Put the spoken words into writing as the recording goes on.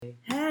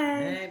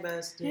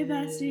besties. Hey,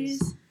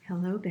 besties.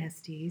 Hello,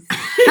 besties.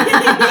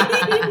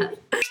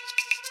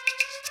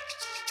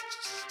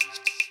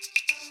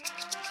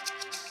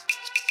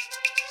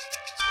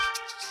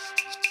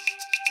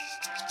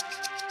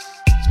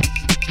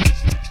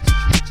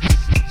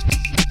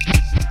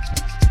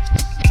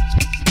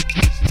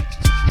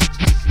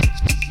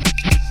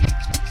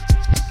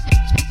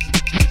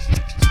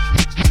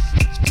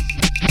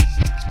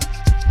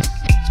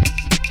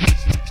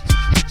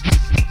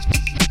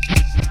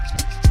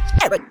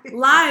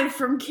 Live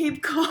from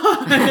Cape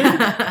Cod.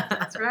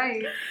 That's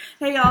right.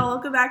 Hey, y'all.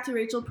 Welcome back to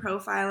Rachel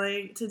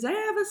Profiling. Today I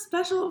have a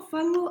special,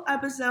 fun little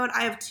episode.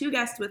 I have two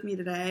guests with me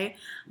today.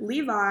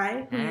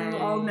 Levi, who you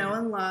all know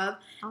and love,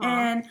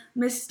 and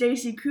Miss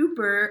Stacy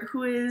Cooper,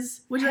 who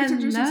is... Would you like to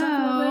introduce yourself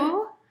a little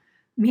bit?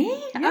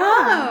 Me?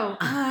 Yeah.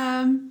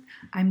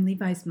 I'm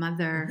Levi's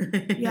mother.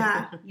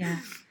 Yeah. Yeah.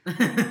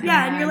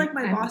 Yeah, and you're like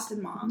my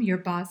Boston mom. Your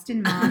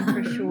Boston mom,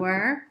 for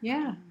sure.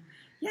 Yeah.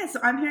 Yeah,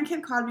 so I'm here in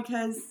Cape Cod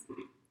because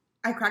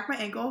I cracked my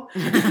ankle,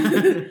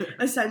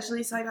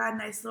 essentially, so I got a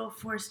nice little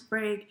forced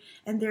break,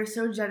 and they're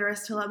so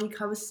generous to let me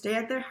come stay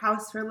at their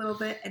house for a little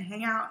bit and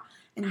hang out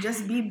and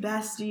just be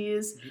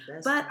besties.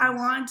 But I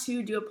want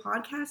to do a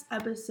podcast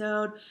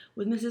episode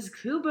with Mrs.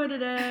 Cooper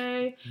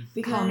today.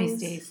 Because Call me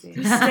Stacy.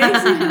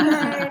 Stacy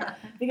today,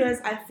 because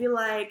I feel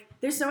like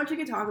there's so much we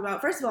could talk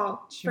about. First of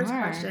all, Sure. First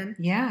question.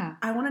 Yeah.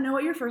 I want to know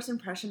what your first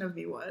impression of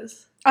me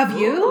was. Of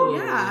you?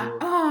 Yeah.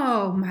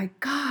 Oh my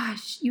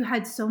gosh. You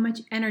had so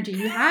much energy.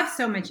 You have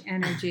so much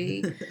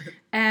energy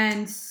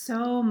and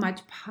so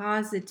much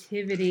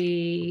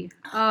positivity.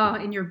 Oh,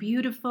 and you're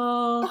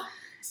beautiful.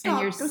 Stop,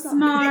 and you're don't stop.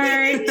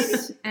 smart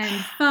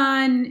and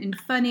fun and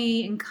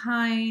funny and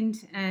kind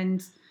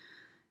and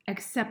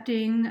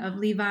accepting of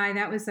Levi.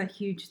 That was a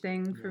huge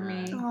thing for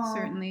me, Aw.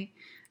 certainly.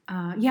 We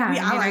I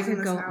allies could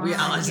in go this on. house. We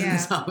allies in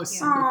this house.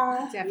 Yeah.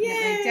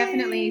 Aw,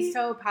 Definitely yay.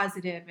 so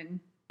positive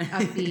and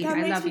upbeat. That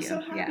I makes love me you. so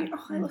happy. Yeah.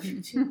 Oh, I love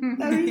you too.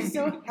 That makes me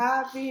so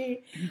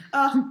happy.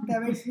 Oh,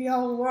 that makes me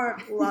all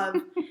warm.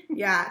 Love.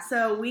 Yeah,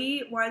 so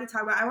we wanted to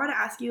talk about, I want to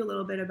ask you a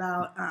little bit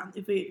about,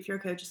 if you're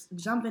okay, just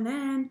jumping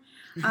in,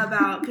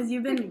 about, because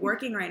you've been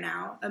working right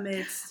now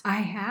amidst I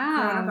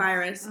have.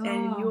 coronavirus,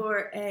 and Oh.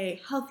 you're a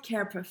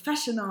healthcare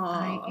professional.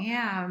 I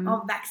am.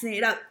 All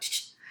vaccinated up.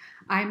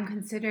 I'm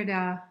considered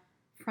a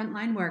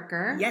frontline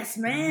worker. Yes,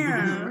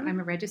 ma'am. I'm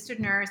a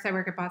registered nurse. I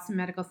work at Boston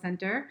Medical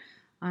Center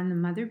on the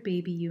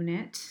mother-baby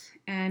unit,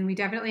 and we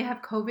definitely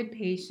have COVID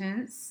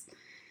patients,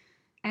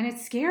 and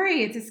it's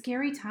scary. It's a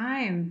scary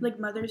time. Like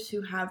mothers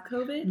who have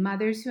COVID?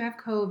 Mothers who have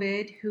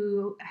COVID,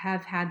 who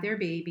have had their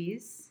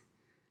babies,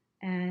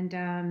 and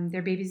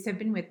their babies have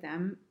been with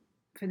them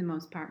for the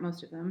most part,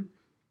 most of them.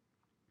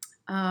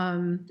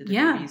 Did the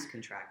babies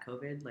contract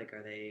COVID? Like,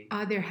 are they...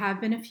 There have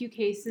been a few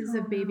cases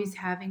of babies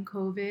having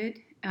COVID.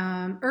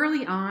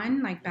 Early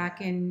on, like back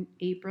in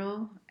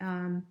April,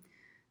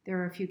 there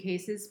were a few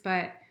cases,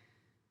 but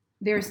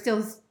they're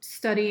still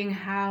studying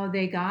how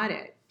they got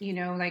it,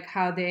 like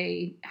how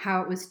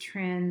it was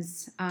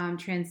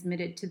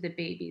transmitted to the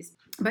babies.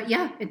 But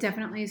yeah, it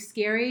definitely is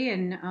scary.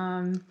 And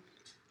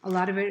a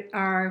lot of it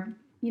are,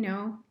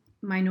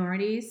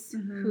 minorities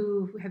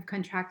who have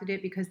contracted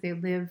it because they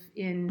live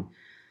in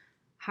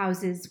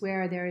houses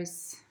where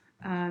there's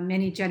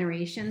many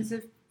generations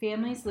of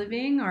families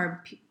living,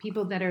 or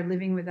people that are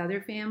living with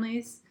other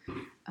families.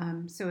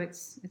 So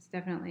it's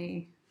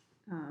definitely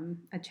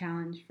a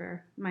challenge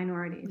for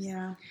minorities.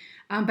 Yeah.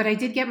 But I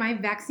did get my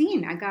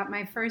vaccine. I got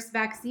my first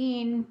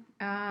vaccine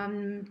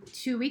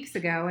 2 weeks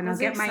ago, and I'll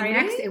get my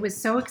next. It was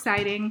so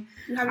exciting.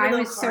 You have your I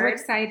little was card? so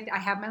excited. I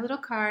have my little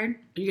card.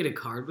 You get a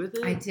card with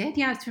it? I did.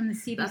 Yeah, it's from the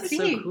CDC. That's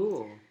so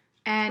cool.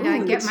 And Ooh, I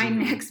get my that's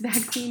neat. next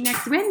vaccine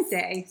next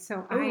Wednesday.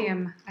 So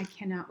Ooh. I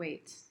cannot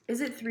wait.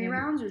 Is it 3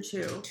 rounds or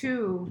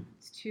 2?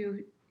 It's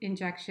 2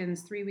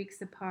 injections, 3 weeks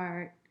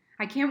apart.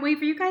 I can't wait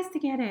for you guys to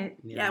get it.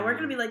 Yeah, we're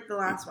gonna be like the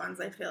last ones,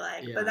 I feel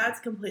like, Yeah. but that's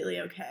completely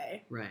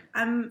okay. Right.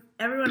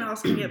 Everyone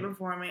else can get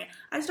before me.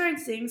 I started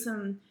seeing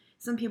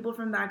some people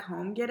from back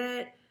home get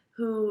it,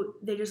 who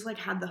they just like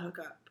had the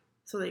hookup,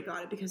 so they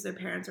got it because their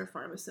parents are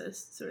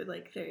pharmacists, or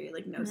like they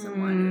like know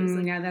someone who's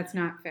like. Yeah, that's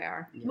not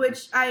fair. Yeah.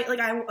 Which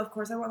I of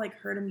course I want like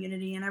herd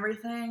immunity and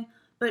everything,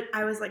 but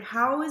I was like,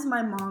 how is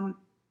my mom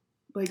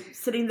like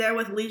sitting there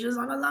with lesions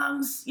on her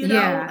lungs,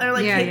 or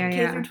like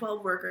K through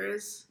 12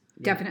 workers.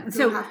 Definitely. who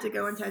So have to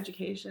go into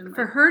education.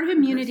 for like, herd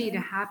immunity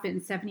person. to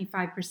happen,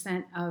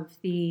 75% of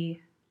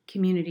the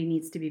community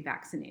needs to be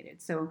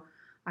vaccinated. So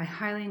I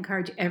highly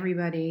encourage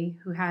everybody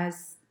who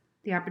has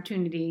the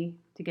opportunity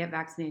to get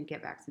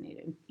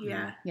vaccinated.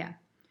 Yeah. Yeah.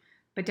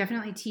 But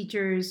definitely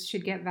teachers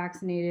should get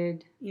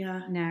vaccinated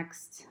Yeah.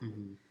 next.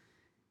 Mm-hmm.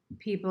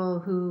 People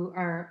who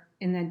are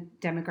in the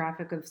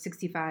demographic of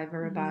 65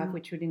 or above, Mhm.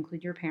 which would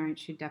include your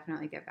parents, should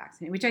definitely get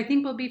vaccinated, which I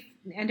think will be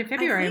end of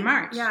February or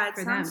March. Yeah, it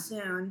for sounds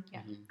them. soon.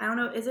 Yeah. I don't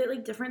know. Is it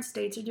like different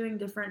states are doing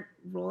different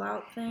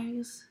rollout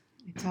things?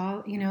 It's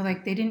all,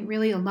 like they didn't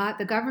really allot,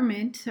 the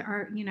government,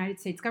 our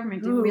United States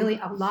government didn't Ooh. really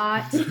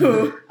allot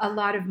a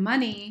lot of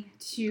money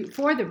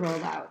for the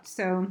rollout.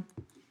 So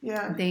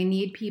Yeah. They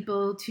need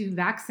people to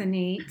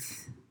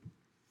vaccinate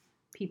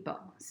people.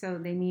 So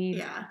they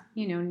need,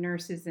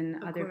 nurses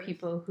and other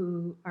people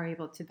who are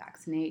able to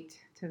vaccinate,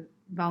 to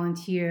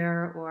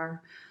volunteer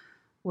or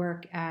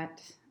work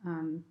at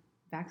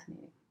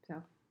vaccinating.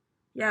 So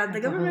yeah, the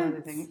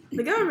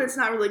government's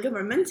not really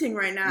governmenting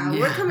right now.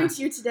 Yeah. We're coming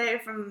to you today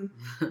from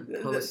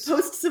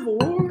post-Civil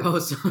War.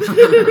 Post-coup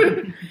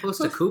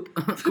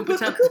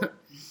attempt.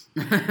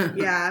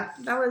 Yeah,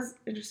 that was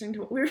interesting.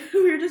 We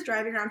were just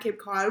driving around Cape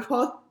Cod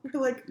while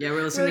we're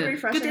listening really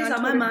refreshing. Good days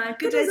on my mind.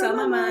 Good days on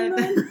my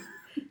mind.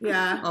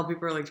 Yeah. While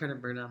people are trying to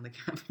burn down the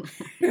Capitol.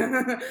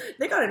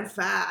 They got in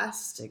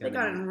fast. They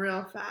got in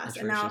real fast.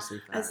 And now fast.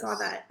 I saw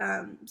that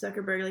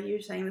Zuckerberg, like you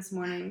were saying this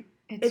morning.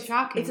 It's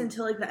shocking. It's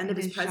until the end of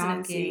his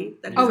presidency.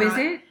 That is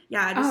it?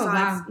 Yeah, I just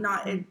saw it's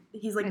not.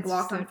 He's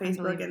blocked on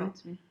Facebook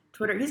and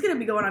Twitter. He's gonna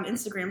be going on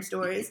Instagram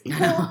stories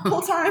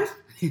whole time.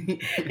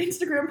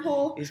 Instagram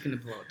poll. He's gonna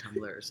pull out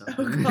Tumblr or something.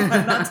 Oh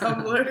God, not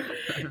Tumblr.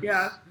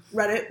 Yeah,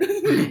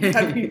 Reddit.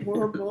 That'd be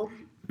horrible.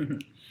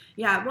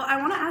 Yeah, well, I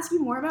want to ask you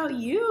more about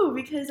you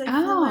because I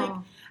feel like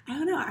I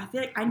don't know. I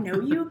feel like I know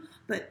you,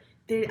 but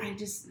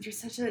you're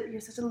such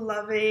a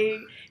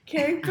loving,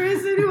 caring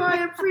person who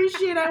I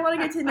appreciate. I want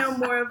to get to know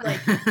more of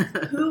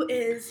who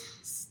is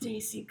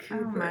Stacy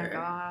Cooper. Oh my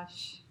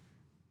gosh.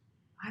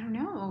 I don't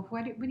know.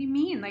 What do you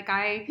mean? What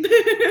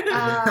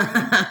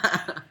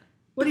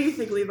do you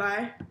think,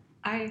 Levi?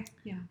 Where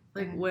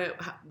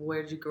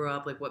did you grow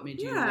up? What made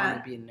you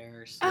want to be a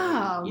nurse?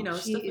 Stuff like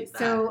that.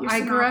 So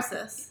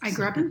I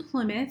grew up in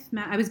Plymouth.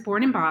 I was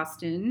born in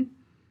Boston.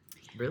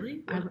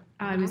 Really?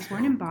 I was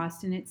born in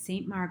Boston at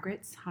St.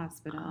 Margaret's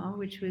Hospital,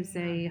 which was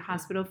a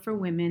hospital for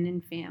women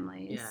and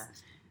families. Yeah.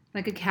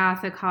 Like a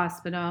Catholic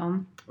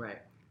hospital. Right.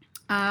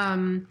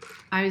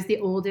 I was the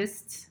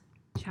oldest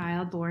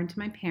child born to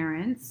my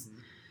parents.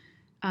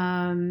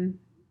 Mm-hmm.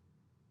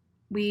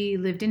 We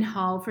lived in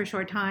Hull for a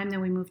short time, then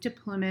we moved to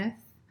Plymouth.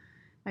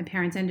 My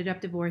parents ended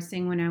up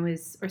separating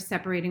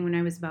when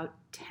I was about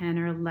 10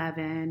 or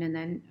 11, and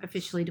then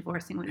officially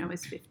divorcing when I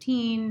was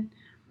 15.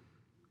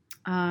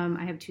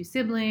 I have 2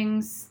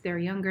 siblings. They're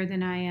younger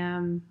than I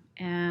am.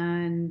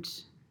 And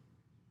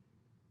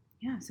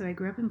so I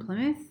grew up in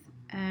Plymouth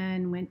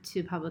and went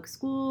to public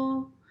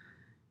school.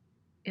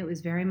 It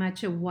was very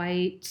much a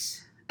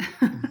white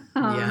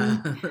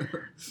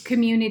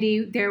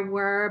community. There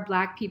were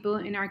Black people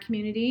in our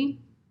community.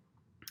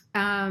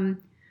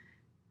 And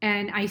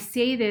I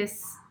say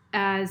this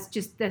as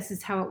just this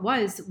is how it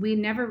was.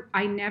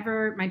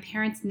 My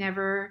parents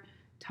never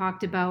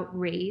talked about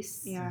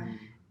race. Yeah.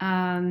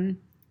 I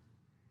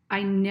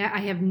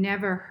have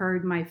never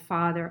heard my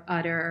father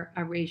utter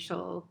a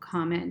racial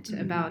comment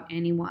about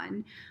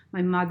anyone.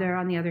 My mother,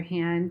 on the other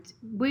hand,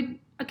 would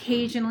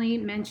occasionally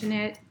mention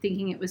it,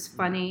 thinking it was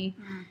funny.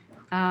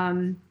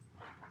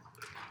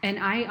 And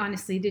I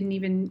honestly didn't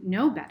even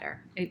know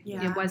better.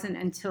 It wasn't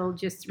until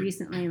just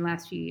recently, in the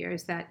last few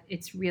years, that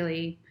it's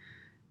really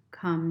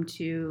come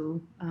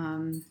to,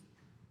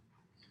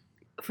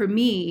 for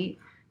me,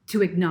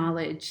 to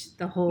acknowledge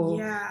the whole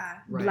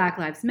Black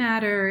Lives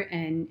Matter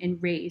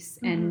and race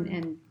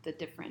and the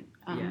different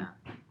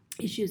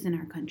issues in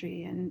our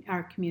country and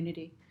our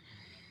community.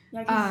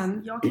 Yeah,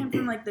 because y'all came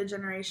from the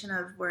generation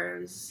of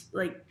whereas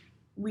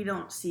we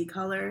don't see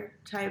color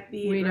type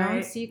beat, We right?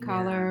 don't see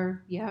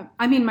color. Yeah.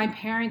 I mean, my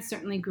parents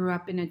certainly grew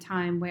up in a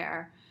time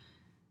where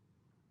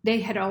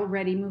they had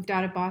already moved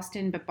out of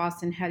Boston, but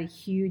Boston had a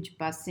huge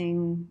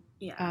busing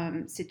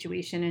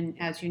situation. And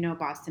as you know,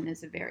 Boston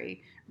is a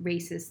very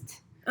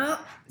racist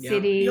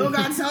city. You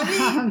got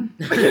Southie?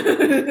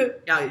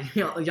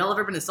 Y'all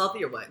ever been to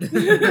Southie or what?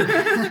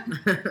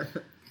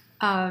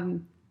 I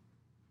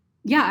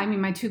mean,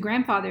 my 2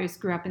 grandfathers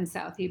grew up in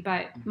Southie,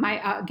 but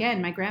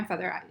my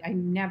grandfather, I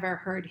never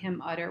heard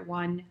him utter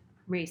one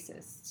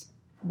racist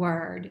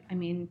word. I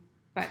mean,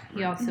 but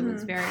he also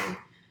was very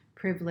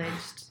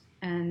privileged,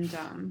 and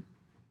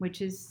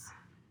which is,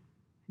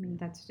 I mean,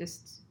 that's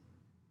just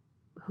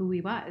who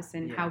he was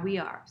and how we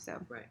are.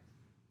 So right.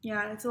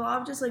 Yeah, it's a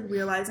lot of just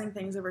realizing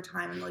things over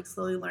time and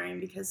slowly learning,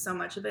 because so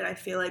much of it I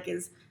feel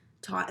is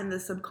taught in the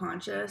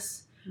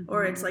subconscious,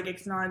 or it's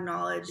it's not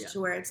acknowledged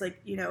to where it's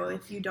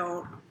if you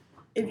don't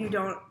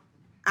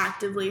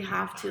actively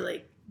have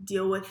to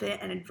deal with it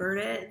and invert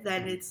it,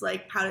 then it's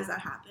how does that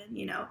happen?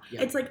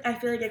 It's I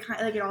feel it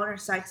kind of it all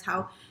intersects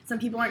how some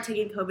people aren't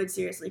taking COVID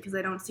seriously because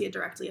they don't see it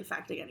directly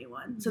affecting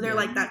anyone. So they're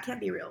that can't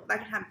be real.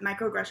 That can have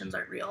microaggressions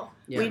aren't real.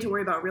 We need to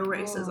worry about real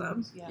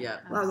racism.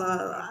 Blah blah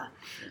blah.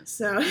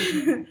 So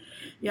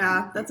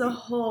that's a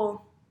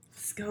whole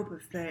scope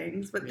of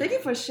things. But thank you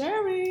for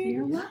sharing.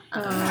 You're welcome.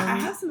 I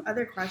have some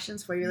other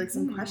questions for you,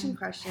 some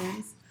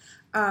questions.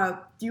 Do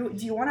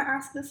you want to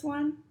ask this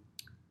one?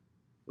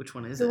 Which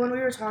one is it? The one we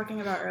were talking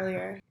about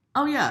earlier.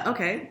 Oh yeah,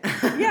 okay.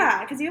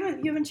 Yeah, because you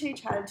haven't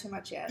chatted too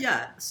much yet.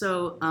 Yeah,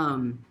 so I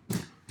don't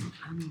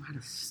know how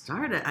to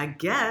start it. I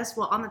guess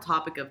on the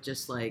topic of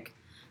just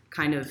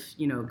kind of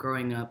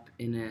growing up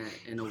in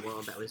a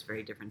world that was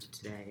very different to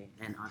today,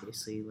 and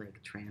obviously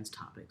trans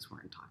topics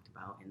weren't talked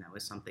about, and that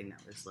was something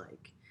that was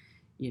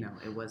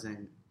it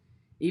wasn't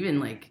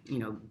even like, you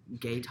know,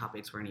 gay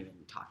topics weren't even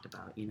talked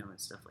about, you know, and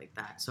stuff like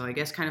that. So I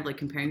guess kind of like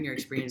comparing your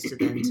experience to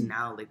then to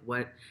now, like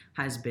what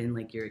has been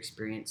like your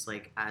experience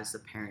like as the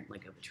parent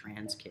like of a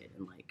trans kid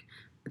and like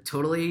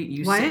totally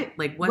you What? say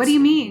like What do you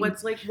mean?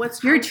 What's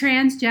You're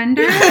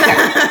transgender?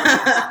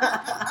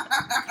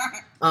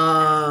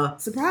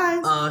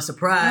 Surprise.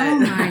 Surprise. Oh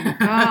my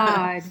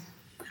God.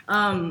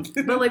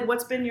 But like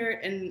what's been your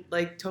and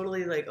like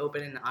totally like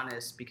open and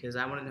honest because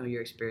I want to know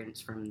your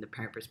experience from the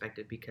parent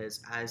perspective because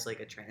as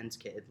like a trans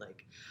kid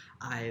like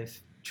I've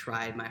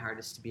tried my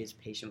hardest to be as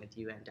patient with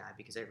you and dad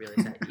because I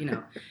realize that you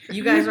know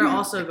you guys are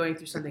also going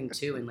through something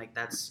too and like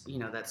that's you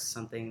know that's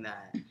something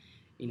that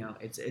you know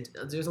it's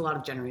there's a lot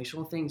of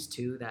generational things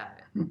too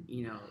that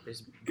you know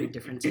there's big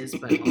differences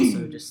but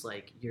also just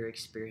like your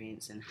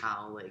experience and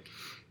how like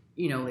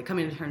you know like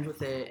coming to terms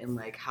with it and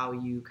like how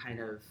you kind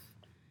of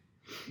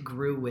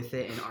grew with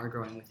it and are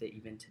growing with it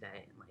even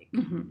today and like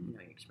you know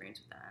your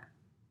experience with that.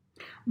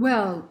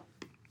 Well,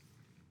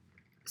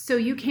 so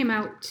you came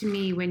out to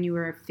me when you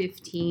were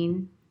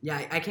 15.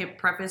 Yeah, I can't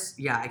preface.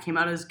 Yeah, I came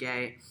out as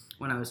gay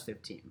when I was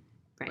 15.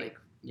 Right. Like,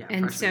 yeah.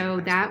 And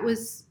so that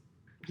was,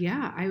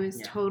 yeah, I was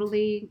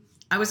totally.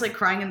 I was like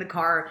crying in the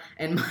car,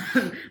 and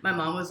my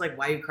mom was like,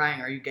 "Why are you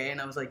crying? Are you gay?"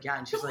 And I was like, "Yeah."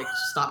 And she's like,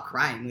 "Stop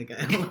crying. Like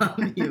I love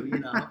you," you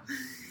know.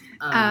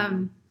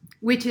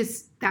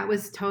 That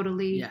was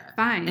totally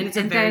fine. And it's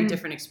a very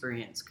different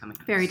experience coming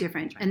out. Very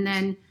different. And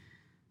then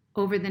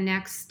over the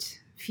next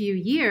few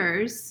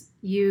years,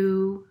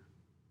 you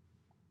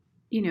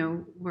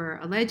know, were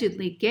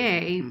allegedly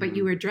gay, but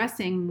you were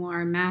dressing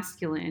more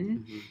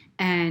masculine.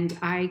 And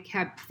I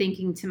kept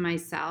thinking to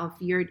myself,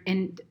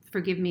 and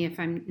forgive me if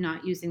I'm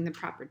not using the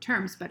proper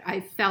terms, but I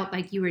felt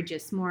like you were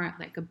just more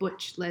like a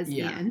butch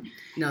lesbian. Yeah.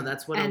 No,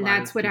 that's what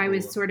I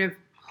was sort of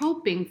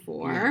hoping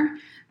for. Yeah.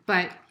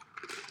 But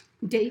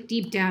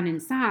deep down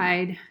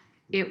inside,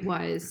 it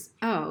was,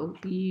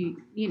 you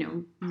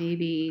know,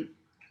 maybe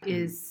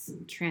is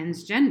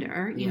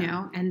transgender, you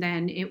know, and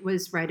then it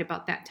was right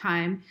about that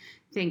time.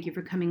 Thank you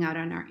for coming out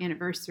on our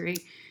anniversary,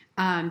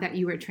 that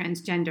you were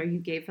transgender. You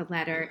gave a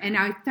letter. And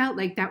I felt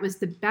like that was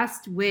the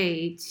best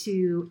way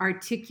to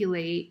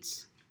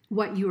articulate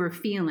what you were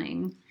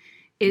feeling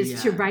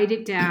is to write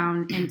it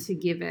down and to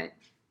give it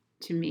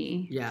to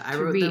me. Yeah, I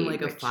wrote them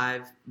like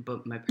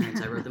my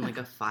parents, I wrote them like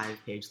a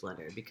 5-page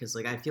letter because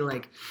like I feel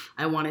like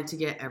I wanted to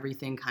get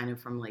everything kind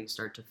of from like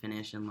start to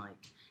finish and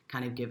like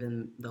kind of give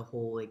them the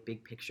whole like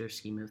big picture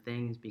scheme of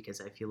things because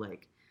I feel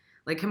like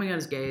coming out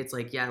as gay, it's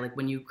like, yeah, like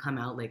when you come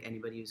out, like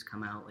anybody who's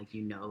come out, like,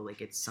 you know,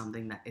 like it's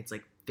something that it's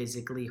like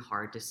physically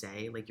hard to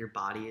say, like your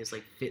body is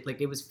like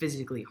like it was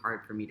physically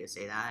hard for me to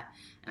say that.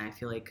 And I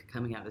feel like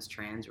coming out as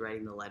trans,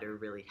 writing the letter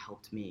really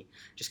helped me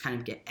just kind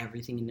of get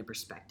everything into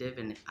perspective.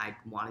 And I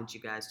wanted you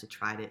guys to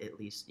try to at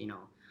least, you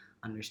know,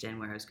 understand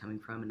where I was coming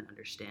from and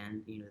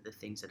understand, you know, the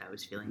things that I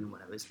was feeling and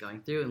what I was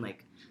going through and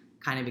like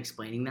kind of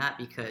explaining that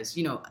because,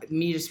 you know,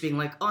 me just being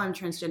like, oh, I'm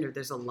transgender,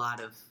 there's a lot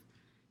of,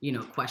 you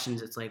know,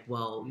 questions. It's like,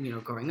 well, you know,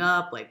 growing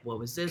up, like, what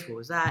was this? What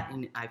was that?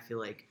 And I feel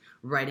like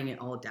writing it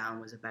all down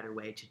was a better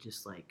way to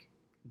just like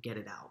get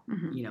it out,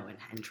 you know,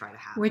 and try to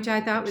have which I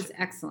thought was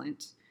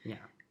excellent. Yeah.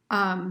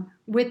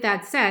 With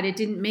that said, it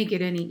didn't make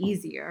it any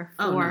easier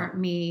for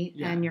me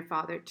and your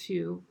father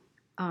to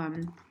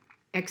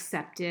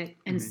accept it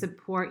and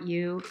support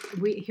you.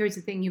 Here's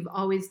the thing. You've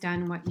always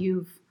done what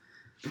you've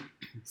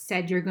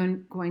said you're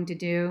going to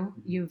do.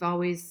 You've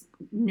always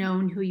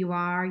known who you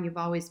are. You've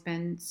always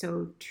been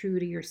so true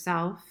to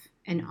yourself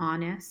and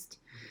honest.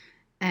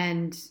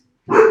 And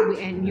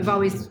you've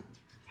always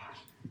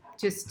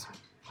just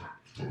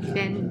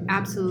been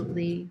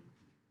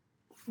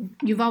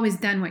you've always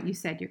done what you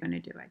said you're going to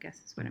do, I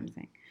guess is what I'm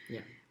saying.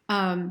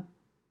 Yeah.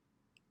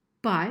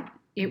 But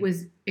it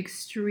was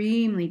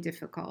extremely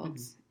difficult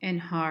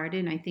and hard.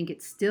 And I think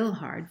it's still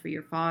hard for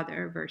your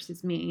father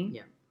versus me.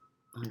 Yeah.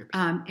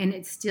 100%. And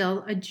it's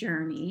still a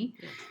journey.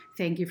 Yeah.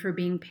 Thank you for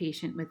being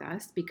patient with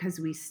us because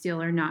we still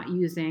are not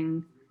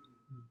using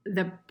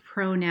the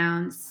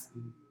pronouns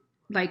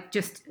like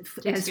just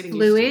as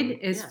fluid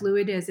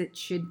as it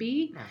should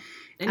be. Yeah.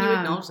 And you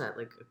acknowledged that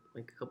like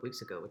a couple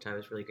weeks ago, which I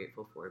was really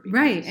grateful for. Because,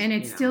 right, and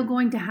it's still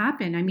going to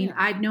happen. I mean,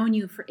 I've known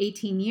you for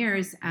 18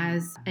 years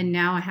and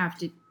now I have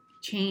to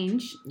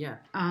change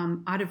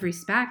out of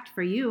respect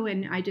for you,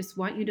 and I just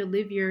want you to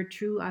live your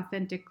true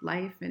authentic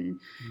life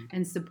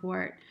and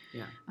support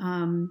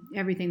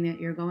everything that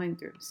you're going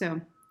through.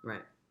 So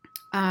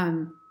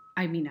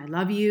I mean, I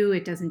love you.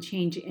 It doesn't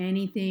change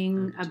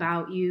anything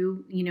about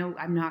you. You know,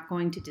 I'm not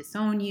going to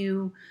disown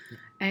you.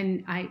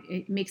 And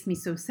it makes me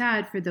so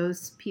sad for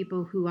those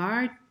people who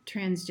are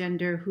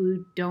transgender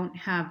who don't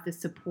have the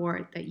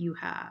support that you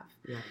have.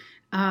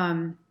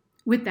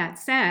 With that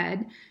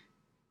said,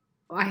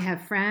 I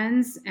have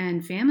friends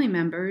and family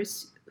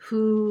members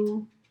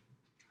who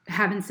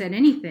haven't said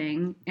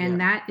anything,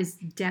 and that is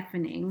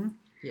deafening.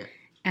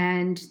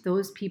 And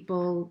those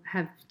people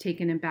have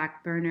taken a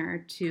back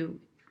burner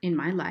in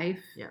my life,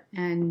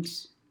 and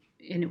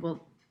it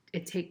will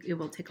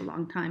take a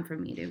long time for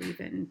me to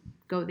even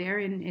go there,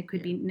 and it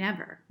could be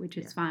never, which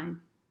is fine.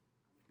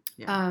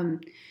 Yeah.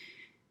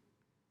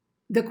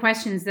 The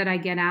questions that I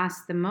get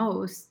asked the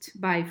most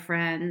by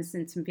friends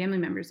and some family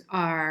members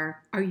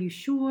are you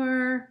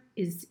sure?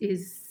 Is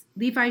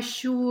Levi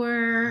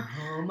sure?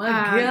 Oh my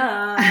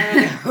God.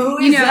 Who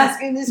is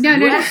asking this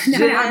question?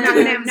 No,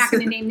 I'm not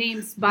going to name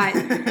names, but,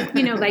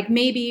 like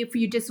maybe if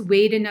you just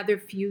wait another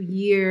few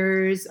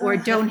years or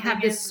don't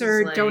have this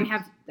don't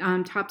have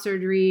top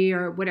surgery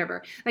or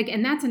whatever.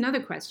 And that's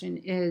another question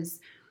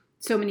is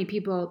so many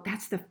people,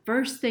 that's the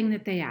first thing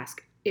that they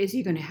ask. Is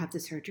he going to have the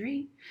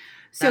surgery?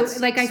 So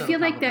I feel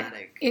like that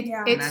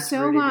it's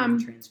so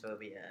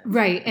transphobia,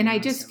 right, and I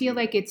just feel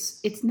like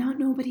it's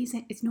nobody's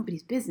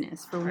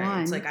business for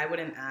one. It's I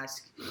wouldn't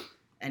ask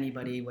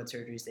anybody what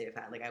surgeries they've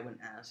had. I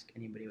wouldn't ask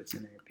anybody what's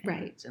in their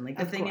parents. Right. And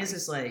the thing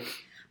is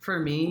for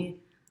me,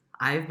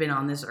 I've been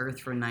on this earth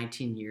for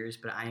 19 years,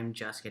 but I am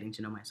just getting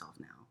to know myself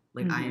now.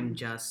 I am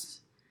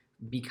just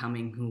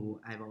becoming who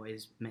I've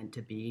always meant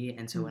to be.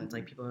 And so when it's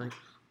people are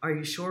are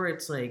you sure?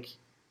 It's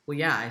well,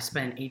 yeah, I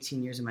spent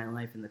 18 years of my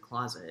life in the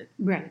closet.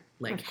 Right.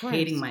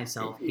 Hating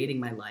myself, hating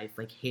my life,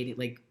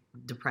 hating,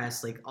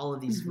 depressed, all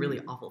of these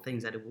really awful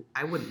things that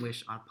I wouldn't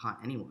wish upon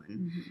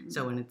anyone. Mm-hmm.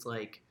 So when it's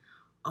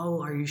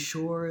oh, are you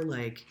sure?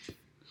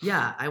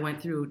 Yeah, I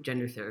went through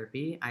gender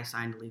therapy. I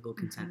signed legal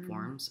consent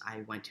forms.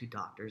 I went to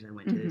doctors. I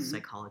went to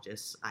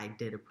psychologists. I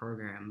did a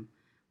program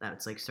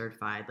that's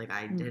certified.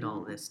 I did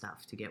all this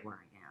stuff to get where I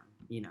am.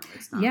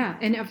 It's not. Yeah,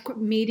 and of course,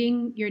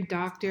 meeting your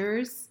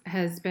doctors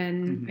has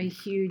been a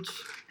huge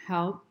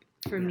help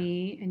for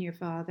me and your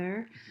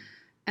father.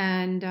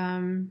 And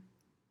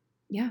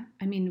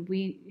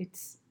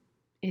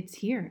it's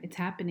here, it's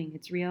happening,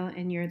 it's real,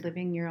 and you're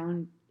living your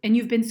own. And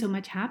you've been so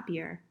much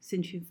happier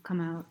since you've come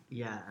out.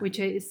 Yeah, which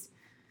is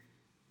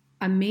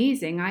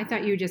amazing. I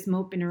thought you were just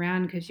moping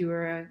around because you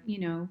were a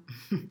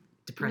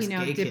depressed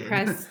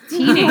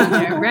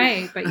teenager,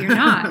 right? But you're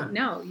not.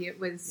 No, it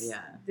was.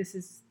 Yeah. This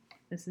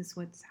is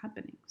what's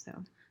happening. So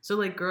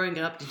growing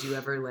up, did you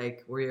ever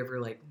were you ever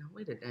no,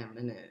 wait a damn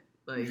minute,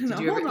 did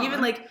you ever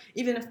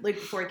even if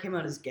before I came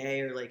out as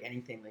gay or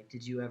anything,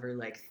 did you ever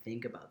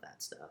think about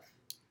that stuff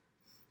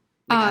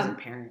as a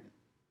parent?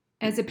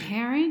 As a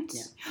parent?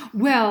 Yeah.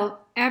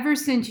 Well, ever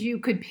since you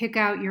could pick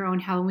out your own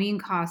Halloween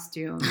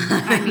costume,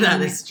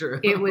 that is true.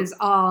 It was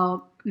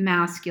all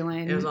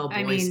masculine. It was all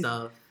boy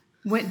stuff.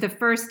 The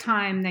first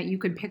time that you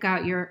could pick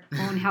out your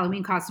own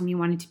Halloween costume, you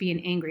wanted to be an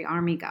angry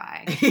army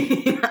guy.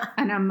 Yeah.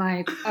 And I'm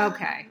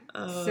okay.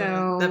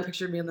 So that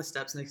picture of me on the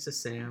steps next to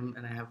Sam,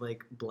 and I have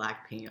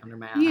black paint under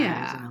my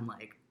eyes, and I'm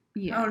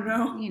yeah. Oh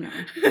no.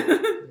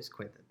 It was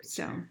quite that picture.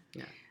 So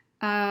yeah.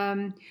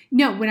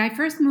 No, when I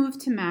first moved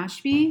to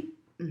Mashpee,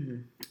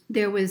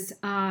 there was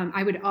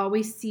I would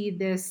always see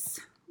this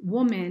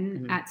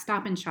woman at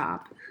Stop and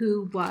Shop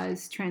who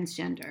was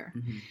transgender.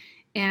 Mm-hmm.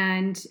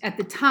 And at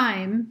the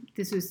time,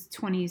 this was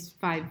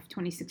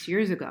 26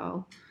 years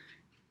ago,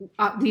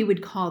 we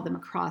would call them a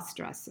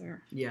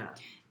cross-dresser. Yeah.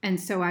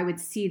 And so I would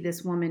see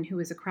this woman who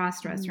was a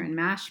cross-dresser in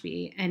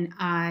Mashpee, and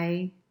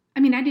I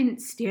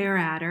didn't stare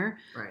at her,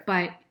 right,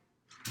 but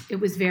it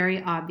was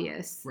very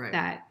obvious right,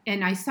 that,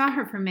 and I saw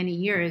her for many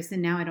years, and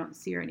now I don't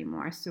see her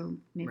anymore, so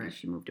maybe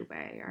she moved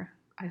away, or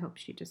I hope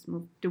she just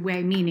moved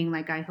away, meaning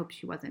I hope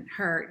she wasn't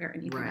hurt or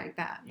anything like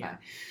that. Yeah.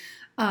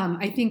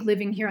 But I think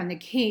living here on the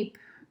Cape,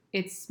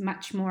 it's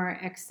much more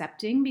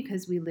accepting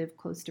because we live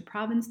close to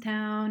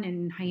Provincetown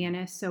and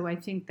Hyannis. So I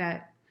think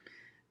that,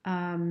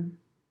 anyway.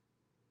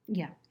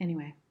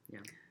 Yeah.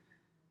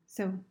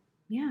 So,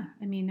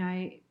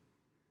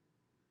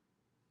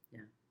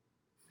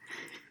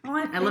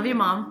 I love you,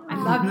 Mom. I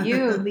love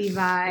you,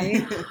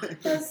 Levi.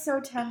 That's so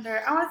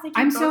tender. I want to thank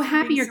you. I'm so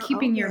happy you're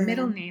keeping your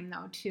middle name,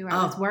 though, too.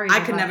 I was worried. I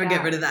could never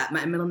get rid of that.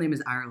 My middle name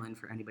is Ireland,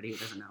 for anybody who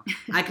doesn't know.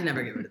 I could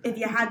never get rid of that. If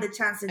you had the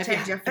chance to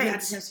change your face. If you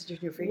had the chance to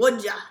change your face.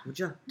 Would ya?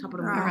 Top of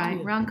the All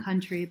right. Wrong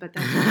country, but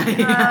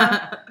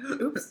that's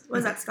oops.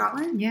 Was that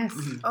Scotland? Yes.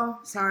 Mm-hmm. Oh,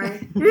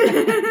 sorry.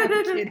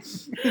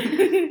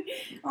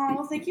 Oh,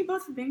 well, thank you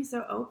both for being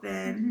so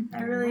open.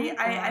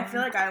 I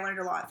feel like I learned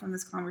a lot from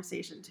this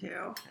conversation,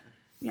 too.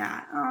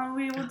 Yeah,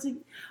 we able to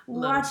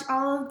watch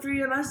all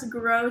three of us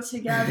grow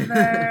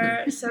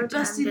together. So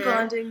bestie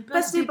bonding.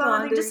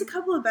 Just a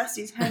couple of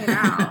besties hanging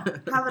out,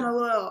 having a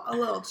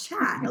little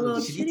chat, a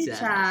little chitty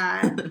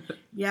chat.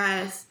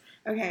 Yes.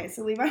 Okay,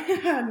 so Levi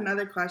had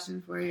another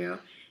question for you.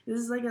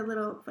 This is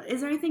is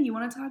there anything you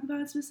want to talk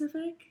about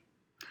specific?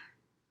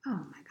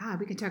 Oh my God,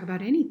 we can talk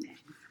about anything.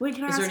 Wait,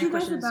 can I ask you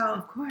guys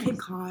about Cape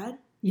Cod?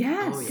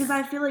 Yes. Because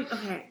I feel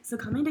so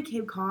coming to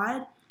Cape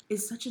Cod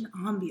is such an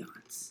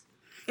ambiance.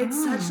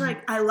 It's such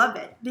I love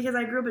it because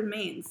I grew up in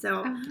Maine.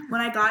 So when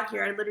I got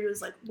here, I literally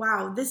was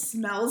wow, this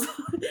smells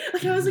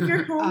I was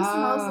your home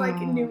smells like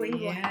New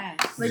England.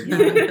 Yes.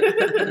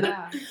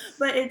 Yeah.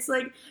 But it's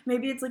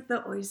maybe it's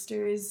the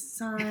oysters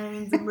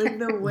signs and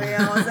the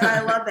whales, and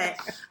I love it.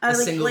 A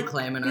single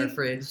clam in our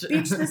fridge.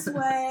 Beach this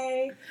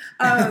way.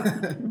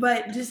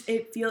 But just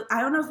it feels,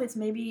 I don't know if it's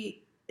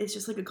maybe it's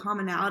just like a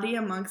commonality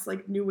amongst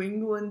like New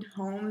England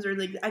homes, or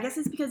like I guess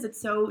it's because it's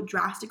so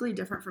drastically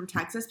different from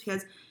Texas.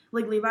 Because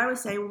like Levi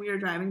was saying when we were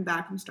driving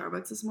back from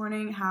Starbucks this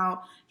morning,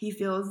 how he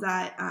feels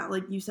that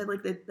like you said,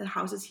 like the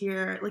houses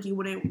here, like you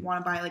wouldn't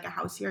want to buy like a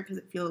house here because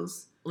it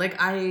feels like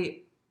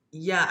I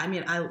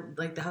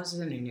like the houses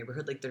in your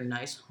neighborhood, like they're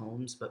nice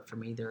homes, but for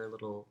me they're a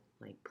little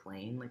like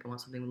plain. Like I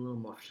want something with a little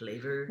more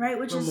flavor, right,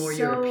 which a little is more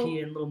so,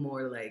 European, a little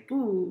more like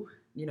ooh,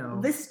 you know,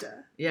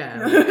 Vista.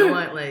 Yeah, like, I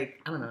want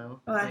like I don't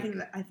know. Oh, like...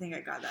 I think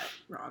I got that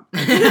wrong.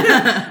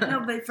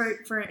 No, but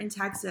for in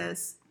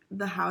Texas,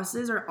 the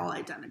houses are all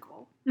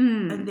identical,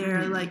 and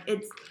they're like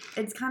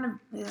it's kind of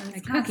it's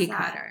like kind cookie of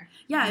sad. cutter.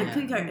 Yeah,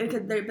 cookie cutter.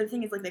 But the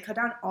thing is, like they cut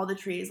down all the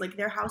trees. Like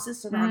their house is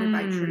surrounded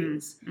by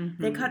trees.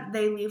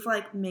 They leave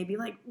like maybe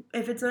like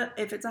if it's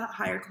a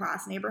higher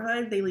class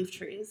neighborhood, they leave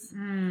trees,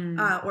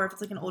 or if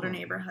it's like an older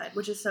neighborhood,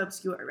 which is so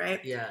obscure,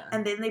 right? Yeah.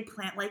 And then they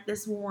plant like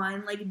this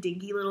one like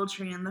dinky little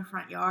tree in the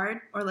front yard,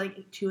 or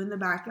like 2 in the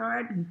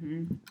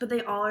backyard, but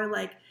they all are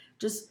like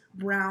just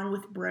brown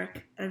with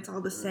brick, and it's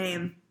all the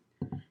same.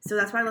 So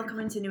that's why I love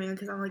coming to New England,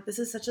 because I'm like, this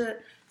is such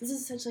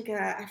like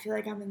a, I feel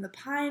like I'm in the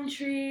pine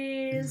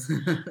trees.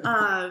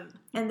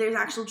 And there's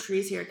actual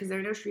trees here, because there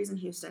are no trees in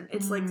Houston.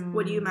 It's like,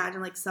 what do you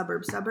imagine, like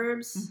suburbs?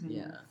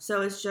 Yeah.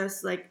 So it's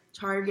just like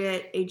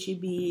Target,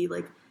 H-E-B,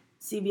 like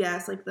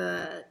CVS, like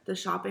the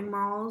shopping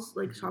malls,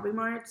 like shopping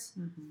marts,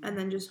 and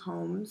then just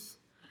homes.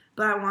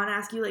 But I want to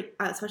ask you, like,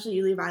 especially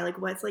you, Levi, like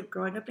what's like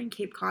growing up in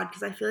Cape Cod,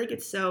 because I feel like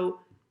it's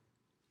so...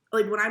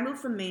 Like, when I moved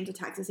from Maine to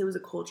Texas, it was a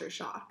culture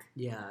shock.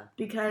 Yeah.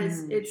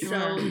 Because it's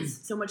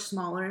so much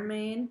smaller in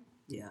Maine.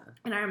 Yeah.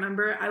 And I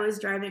remember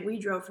we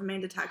drove from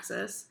Maine to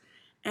Texas,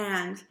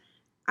 and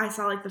I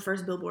saw, like, the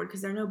first billboard, because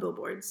there are no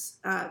billboards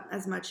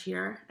as much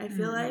here, I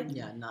feel like.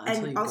 Yeah, not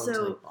until you go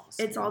to, like,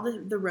 Boston. It's all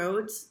the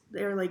roads,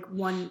 they're, like,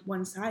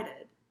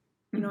 one-sided.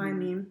 You know what I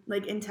mean?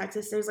 Like, in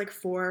Texas, there's, like,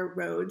 4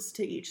 roads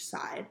to each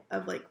side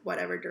of, like,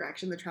 whatever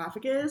direction the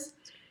traffic is.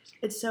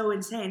 It's so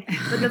insane.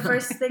 But the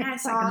first thing I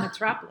saw... like a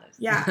metropolis.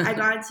 Yeah, I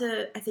got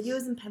to... I think it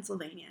was in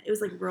Pennsylvania. It was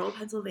like rural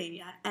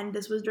Pennsylvania. And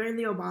this was during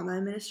the Obama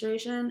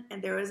administration.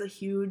 And there was a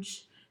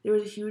huge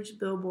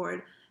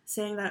billboard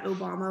saying that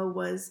Obama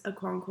was a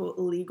quote-unquote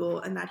illegal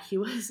and that he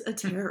was a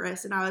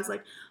terrorist. And I was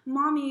like,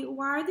 Mommy,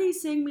 why are they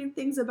saying mean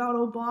things about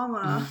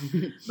Obama?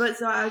 But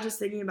so I was just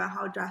thinking about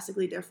how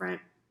drastically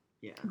different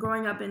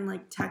growing up in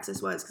like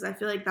Texas was. Because I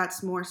feel like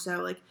that's more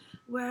so like...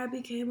 where I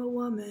became a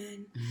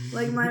woman,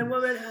 like my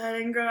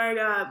womanhood and growing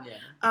up.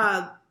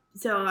 Yeah.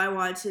 So I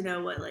wanted to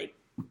know what, like,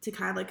 to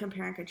kind of like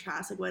compare and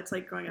contrast, like what it's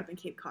like growing up in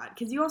Cape Cod,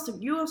 because you also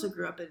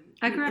grew up in.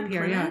 I grew up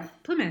here, Plymouth.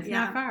 Plymouth,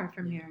 not far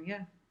from here,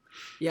 yeah.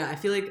 Yeah, I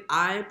feel like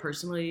I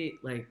personally,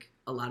 like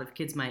a lot of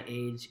kids my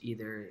age,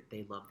 either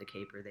they love the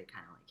Cape or they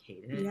kind of like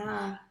hate it.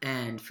 Yeah.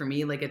 And for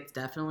me, like it's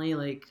definitely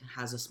like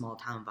has a small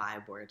town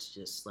vibe where it's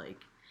just like.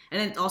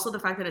 And it's also the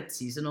fact that it's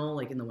seasonal,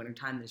 like in the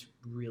wintertime, there's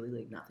really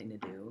like nothing to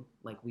do.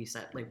 Like we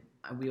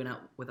went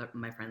out with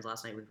my friends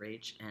last night with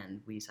Rach,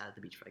 and we sat at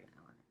the beach for like an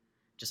hour,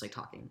 just like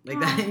talking, like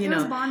that, you know,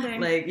 was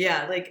bonding. Like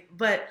yeah, like.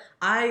 But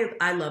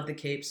I love the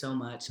Cape so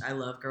much. I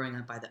love growing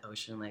up by the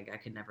ocean. Like I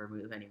could never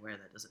move anywhere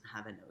that doesn't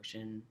have an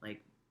ocean,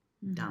 like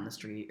down the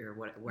street or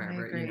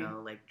wherever you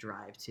know, like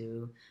drive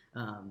to.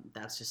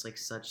 That's just like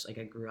such like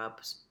I grew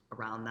up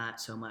around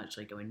that so much,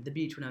 like going to the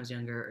beach when I was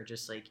younger, or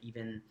just like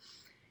even.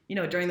 You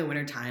know, during the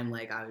winter time,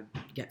 like I would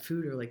get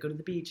food or like go to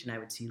the beach, and I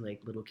would see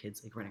like little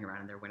kids like running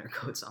around in their winter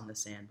coats on the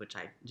sand, which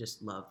I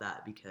just love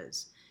that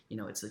because you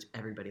know it's like,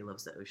 everybody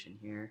loves the ocean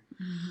here.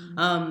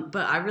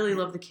 But I really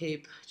love the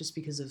Cape just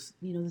because of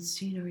you know the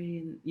scenery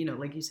and you know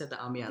like you said the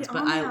ambiance.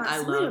 But I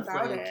love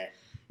like it.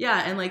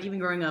 Yeah, and like even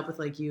growing up with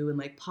like you and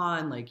like Pa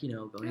and like you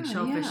know going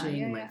shell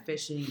fishing and like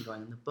fishing and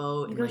going on the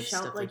boat and like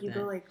stuff like that. You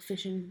go like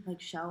fishing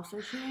like shell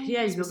fishing.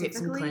 Yeah, you go get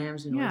some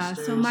clams and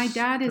oysters. So my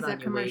dad is a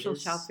commercial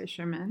shell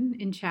fisherman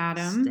in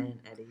Chatham. Stan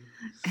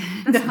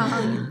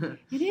Eddie.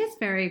 It is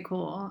very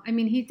cool. I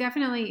mean, he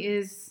definitely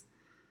is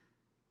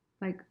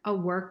like a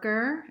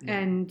worker,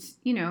 and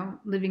you know,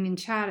 living in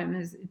Chatham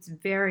it's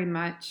very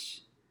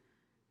much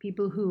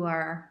people who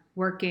are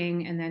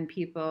working and then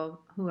people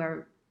who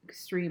are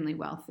extremely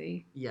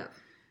wealthy. Yeah.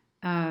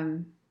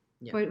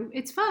 But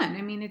it's fun.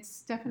 I mean,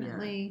 it's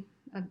definitely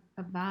a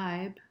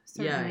vibe,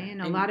 certainly.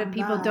 And a lot of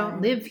people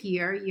don't live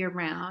here year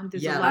round.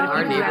 There's a lot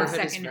of people who have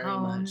second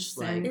homes.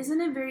 Like,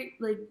 isn't it very,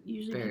 like,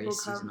 usually people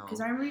come, because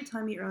I remember you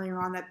telling me earlier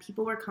on that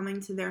people were coming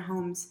to their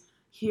homes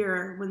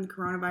here when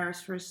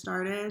coronavirus first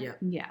started. Yep.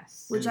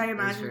 Yes. Which I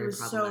imagine was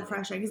so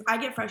frustrating, because I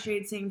get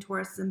frustrated seeing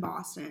tourists in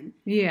Boston.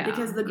 Yeah.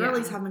 Because the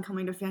girlies have been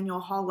coming to Faneuil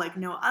Hall like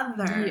no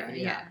other.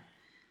 Yeah.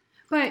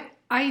 But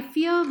I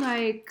feel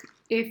like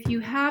if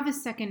you have a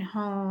second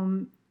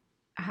home,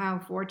 how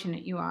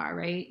fortunate you are,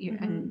 right?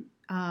 And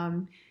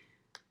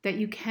that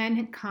you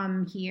can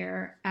come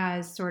here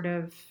as sort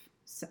of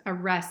a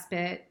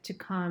respite to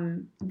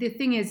come. The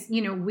thing is,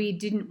 you know, we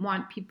didn't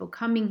want people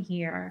coming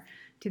here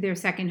to their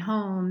second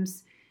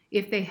homes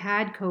if they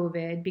had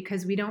COVID,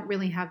 because we don't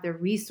really have the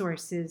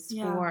resources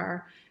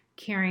for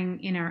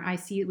caring in our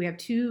ICU. We have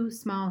 2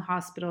 small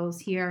hospitals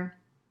here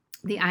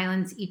the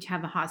islands each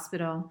have a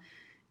hospital,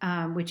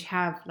 which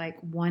have like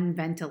one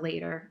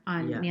ventilator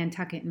on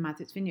Nantucket and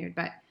Martha's Vineyard.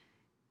 But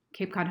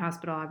Cape Cod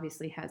Hospital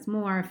obviously has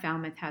more.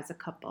 Falmouth has a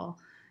couple.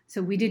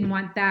 So we didn't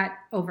want that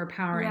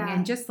overpowering. Yeah.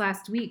 And just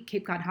last week,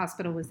 Cape Cod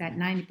Hospital was at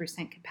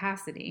 90%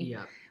 capacity,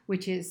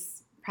 which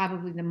is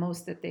probably the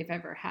most that they've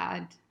ever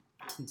had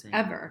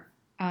ever.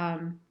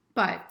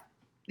 But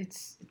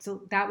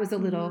that was a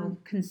little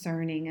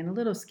concerning and a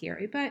little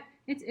scary, but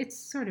it's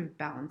sort of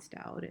balanced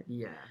out.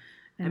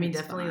 I mean,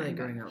 definitely fine, like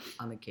growing up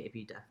on the Cape,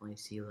 you definitely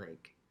see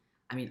like,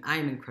 I mean, I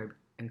am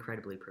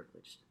incredibly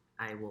privileged.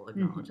 I will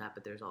acknowledge that,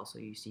 but there's also,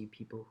 you see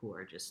people who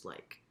are just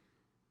like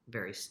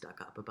very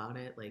stuck up about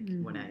it. Like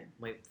when I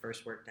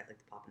first worked at like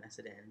the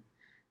Papaneset Inn,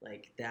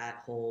 like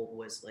that whole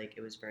was like,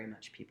 it was very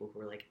much people who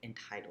were like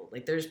entitled.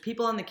 Like there's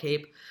people on the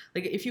Cape,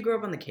 like if you grow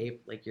up on the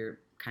Cape, like you're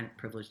kind of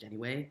privileged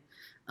anyway.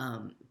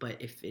 But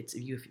if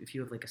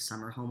you have like a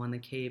summer home on the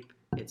Cape,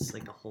 it's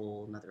like a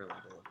whole nother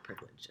level of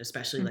privilege,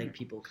 especially like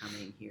people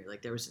coming here.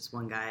 Like there was this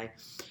one guy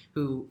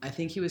who I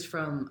think he was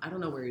from, I don't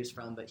know where he was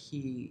from, but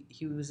he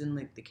was in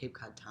like the Cape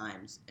Cod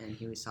Times, and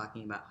he was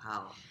talking about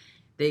how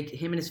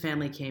him and his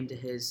family came to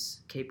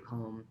his Cape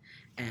home,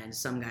 and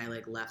some guy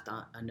like left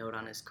a note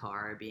on his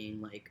car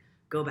being like,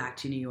 go back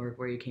to New York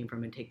where you came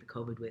from and take the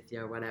COVID with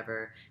you or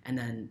whatever. And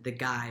then the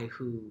guy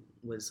who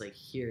was like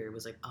here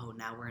was like, oh,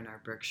 now we're in our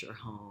Berkshire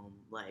home.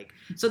 Like,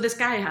 so this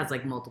guy has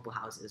like multiple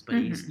houses, but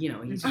he's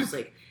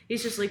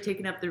just like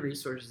taking up the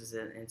resources,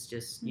 and it's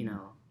just, you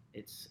know,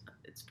 it's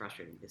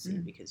frustrating to see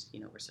because, you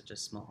know, we're such a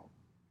small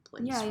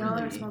place. Yeah, y'all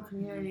are a small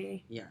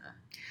community. Yeah.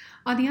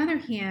 On the other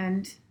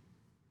hand,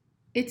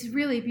 it's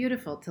really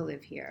beautiful to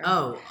live here.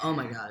 Oh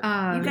my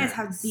God. You guys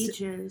have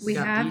beaches. We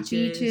have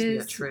beaches. We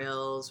got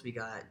trails. We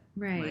got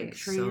like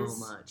trees. so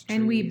much.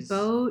 And we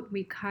boat,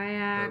 we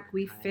kayak,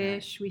 we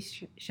fish, we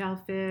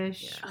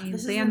shellfish, we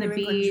lay on the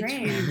beach,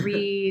 we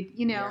read,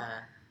 you know,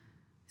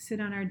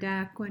 sit on our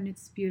deck when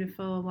it's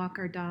beautiful, walk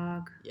our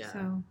dog. Yeah.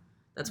 So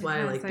that's why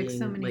I like being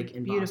so many like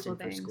in beautiful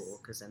Boston things for school,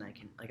 because then I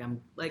can like, I'm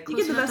like you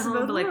close get the enough best to of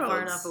home, both but like far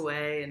worlds. enough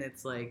away, and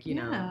it's like, you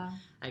know,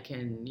 I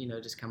can, you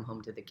know, just come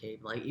home to the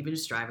Cape. Like even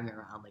just driving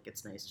around, like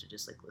it's nice to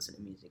just like listen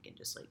to music and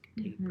just like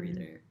take a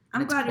breather.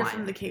 I'm glad you're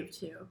from the Cape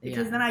too,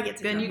 because then I get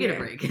to. Then you get a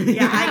break.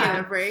 Yeah, I get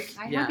a break.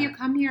 I hope you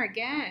come here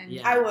again.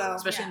 Yeah. I will,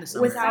 especially in the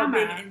summer without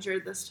being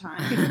injured this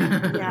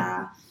time.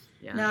 Yeah.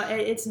 No,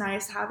 it's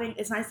nice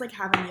like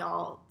having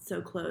y'all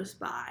so close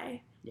by.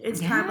 It's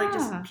kind of like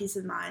just peace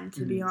of mind,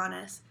 to be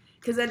honest.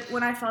 Because then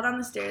when I fell down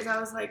the stairs, I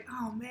was like,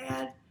 oh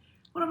man,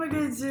 what am I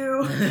going to do?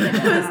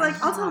 I was like,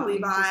 I'll tell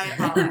Levi.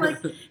 And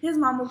like, his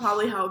mom will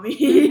probably help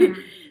me.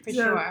 For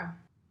sure.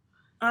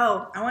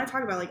 Oh, I want to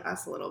talk about like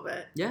us a little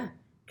bit. Yeah.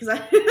 Because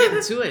Get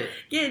into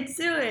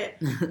it.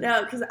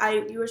 No, because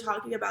you were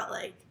talking about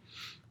like,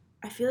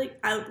 I feel like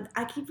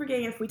I keep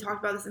forgetting if we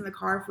talked about this in the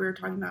car, if we were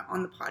talking about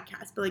on the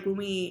podcast, but like when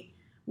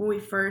we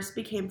first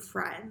became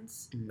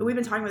friends, we've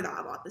been talking about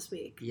that a lot this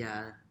week.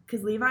 Yeah.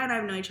 Because Levi and I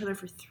have known each other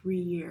for 3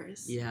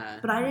 years. Yeah.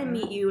 But I didn't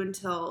meet you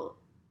until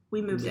we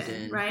moved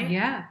in, right?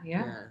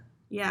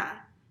 Yeah.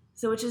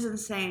 So which is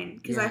insane,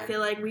 because I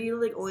feel like we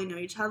like only know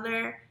each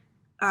other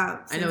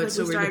since I know, it's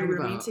like, so we started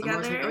weird rooming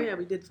together. Like, oh yeah,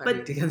 we did 5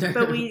 weeks together.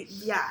 But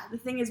the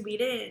thing is, we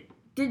didn't.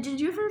 Did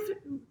you ever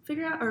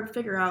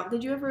figure out?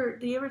 Did he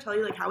ever tell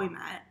you like how we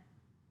met?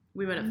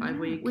 We met at 5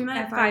 week. We met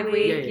at 5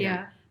 week.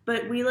 Yeah.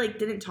 But we like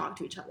didn't talk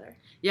to each other.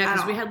 Yeah,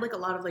 because we had like a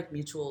lot of like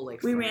mutual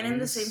like. We friends. ran in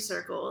the same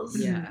circles.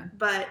 Yeah.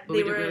 But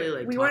we didn't really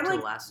like we talk weren't till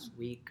like last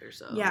week or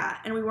so. Yeah,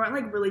 and we weren't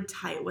like really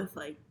tight with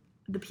like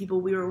the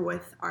people we were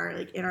with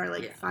in our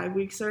 5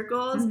 week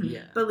circles.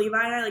 Yeah. But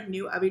Levi and I like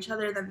knew of each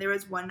other. Then there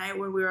was one night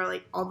where we were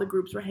like all the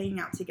groups were hanging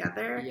out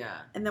together. Yeah.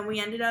 And then we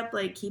ended up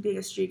like keeping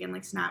a streak and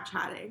like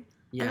Snapchatting.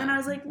 Yeah. And then I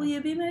was like, will you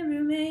be my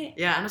roommate?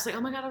 Yeah, and I was like,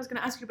 oh my God, I was going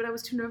to ask you, but I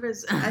was too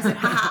nervous. I said,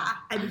 haha,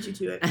 I beat you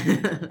to it.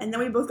 And then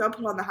we both got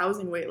put on the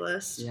housing wait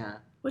list. Yeah.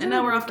 And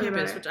now we're off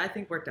campus, which I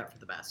think worked out for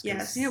the best.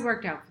 Yes. Yeah, it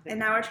worked out for the best. And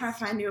now we're trying to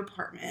find a new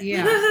apartment.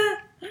 Yeah.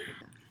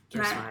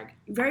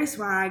 Very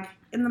swag.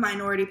 In the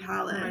Minority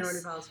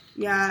Palace.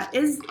 Yeah.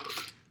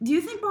 Do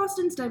you think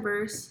Boston's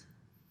diverse?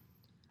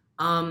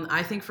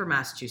 I think for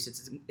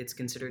Massachusetts, it's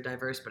considered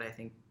diverse, but I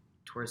think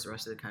towards the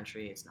rest of the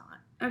country, it's not.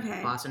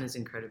 Okay. Boston is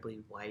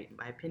incredibly white, in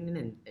my opinion,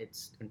 and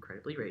it's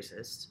incredibly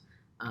racist,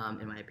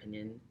 in my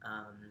opinion.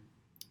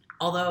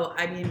 Although,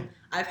 I mean,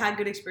 I've had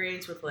good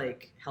experience with,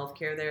 like,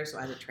 healthcare there, so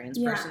as a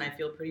trans person, I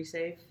feel pretty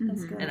safe.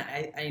 That's good. And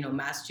I you know,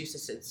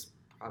 Massachusetts is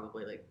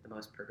probably, like, the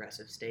most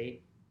progressive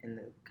state in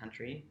the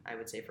country, I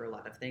would say, for a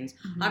lot of things.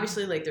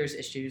 Obviously, like, there's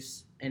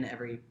issues in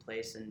every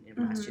place, and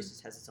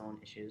Massachusetts has its own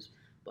issues,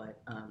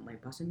 but,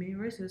 like, Boston being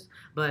racist.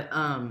 But,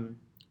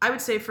 I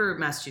would say for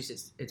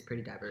Massachusetts, it's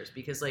pretty diverse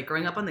because, like,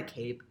 growing up on the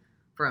Cape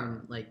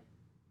from, like,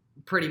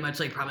 pretty much,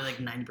 like, probably, like,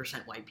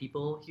 90% white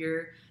people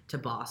here to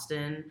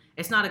Boston,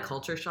 it's not a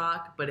culture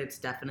shock, but it's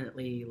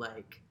definitely,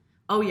 like,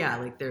 oh, yeah,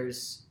 like,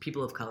 there's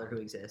people of color who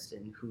exist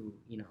and who,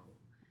 you know,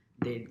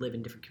 they live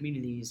in different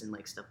communities and,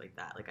 like, stuff like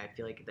that. Like, I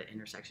feel like the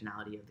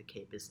intersectionality of the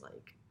Cape is,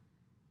 like,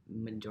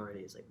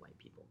 majority is, like, white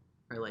people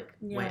or, like,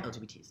 white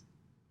LGBTs.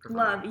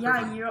 Love.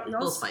 Yeah, fun.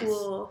 y'all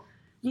school.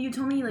 You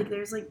told me, like,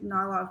 there's, like,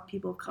 not a lot of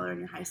people of color in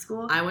your high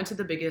school. I went to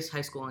the biggest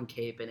high school in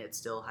Cape, and it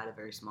still had a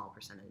very small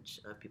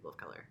percentage of people of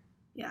color.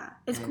 Yeah.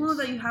 It's cool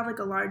that you have, like,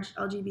 a large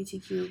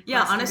LGBTQ.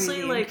 Yeah,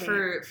 honestly, like,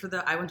 for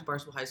I went to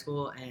Barstool High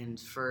School, and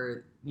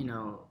for, you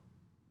know,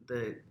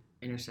 the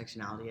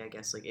intersectionality, I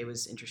guess, like, it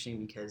was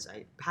interesting because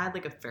I had,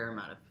 like, a fair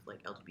amount of,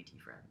 like,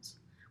 LGBT friends.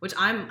 Which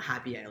I'm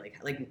happy I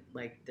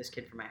like this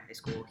kid from my high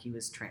school, he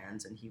was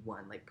trans and he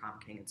won like prom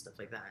king and stuff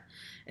like that.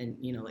 And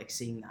you know, like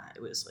seeing that,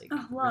 it was like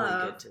really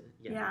good to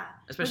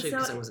especially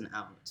because I wasn't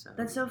out. So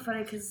that's so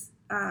funny because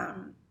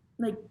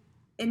like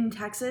in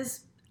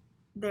Texas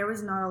there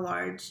was not a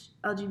large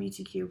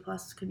LGBTQ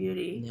plus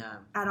community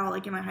at all,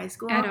 like in my high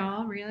school. At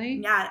all, really?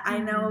 Yeah, I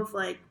know of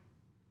like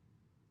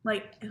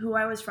who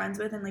I was friends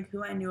with and like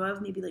who I knew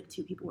of, maybe like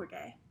 2 people were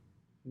gay.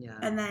 Yeah.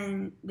 And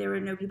then there were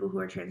no people who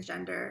were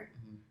transgender.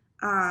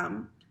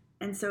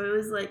 And so it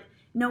was like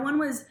no one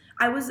was.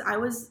 I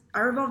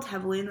revolved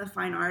heavily in the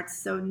fine arts,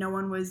 so no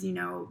one was, you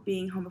know,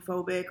 being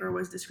homophobic or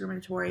was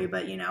discriminatory.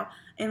 But you know,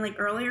 and like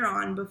earlier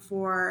on,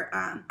 before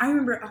I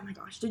remember. Oh my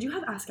gosh, did you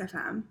have Ask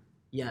FM?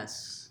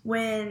 Yes.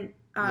 When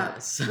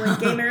yes. when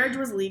gay marriage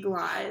was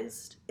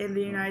legalized in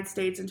the United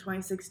States in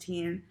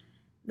 2016.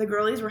 The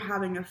girlies were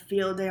having a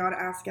field day on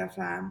Ask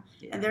FM,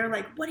 and they were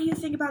like, what do you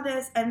think about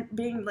this? And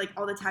being like,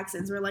 all the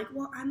Texans were like,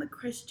 well, I'm a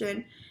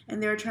Christian,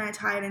 and they were trying to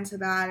tie it into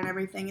that and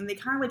everything, and they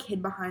kind of like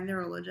hid behind their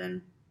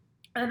religion.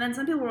 And then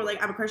some people were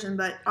like, I'm a Christian,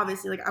 but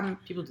obviously like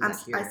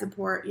I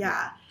support,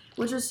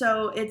 which is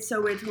it's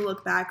so weird to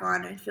look back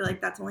on. I feel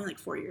like that's only like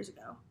 4 years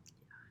ago,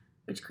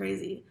 which is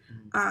crazy.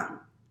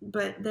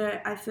 But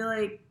I feel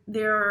like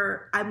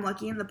I'm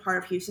lucky in the part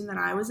of Houston that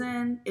I was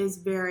in is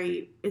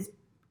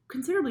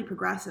considerably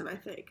progressive, I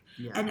think.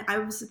 Yeah. And I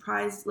was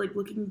surprised, like,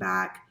 looking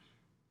back,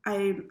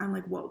 I'm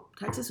like, whoa,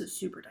 Texas was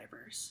super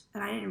diverse.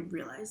 And I didn't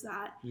realize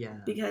that. Yeah.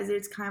 Because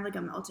it's kind of like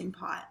a melting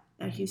pot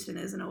that Houston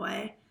is in a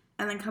way.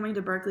 And then coming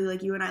to Berkeley,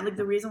 like, you and I, like,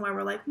 the reason why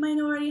we're, like,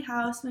 minority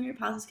house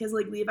is because,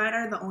 like, Levi and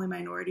I are the only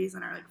minorities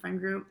in our, like, friend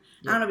group.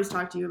 Yeah. I don't know if he's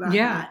talked to you about that.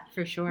 Yeah,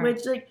 for sure.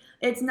 Which, like,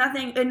 it's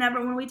nothing,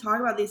 when we talk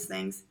about these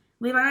things,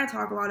 Levi and I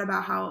talk a lot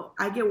about how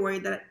I get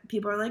worried that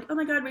people are like, oh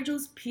my god,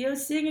 Rachel's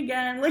POCing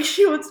again. Like,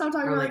 she won't stop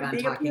talking about like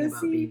being a POC.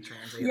 About being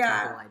trans, like, it's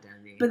our whole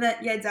identity. But then,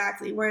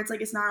 exactly. Where it's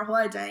like, it's not our whole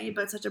identity,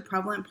 but it's such a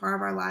prevalent part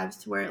of our lives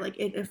to where like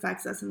it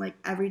affects us in like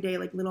everyday,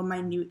 like little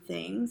minute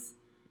things.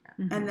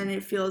 Mm-hmm. And then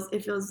it feels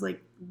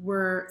like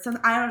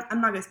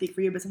I'm not going to speak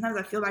for you, but sometimes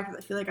I feel bad because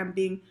I feel like I'm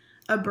being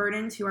a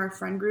burden to our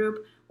friend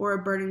group or a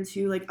burden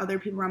to like other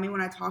people around me when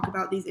I talk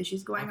about these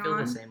issues going on. I feel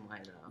the same way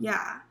though.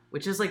 Yeah.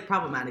 Which is, like,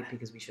 problematic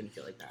because we shouldn't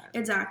feel like that.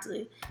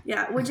 Exactly.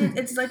 Yeah, which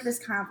it's, like, this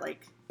kind of,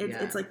 like,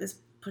 it's, like, this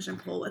push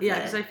and pull with it. Yeah,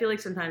 because I feel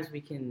like sometimes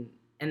we can,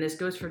 and this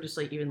goes for just,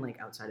 like, even,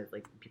 like, outside of,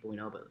 like, people we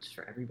know, but just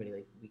for everybody,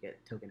 like, we get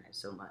tokenized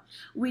so much.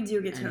 We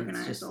do get tokenized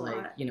it's just, a like,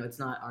 lot. You know, it's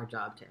not our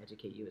job to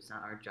educate you. It's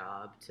not our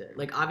job to,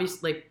 like,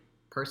 obviously, like,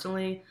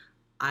 personally,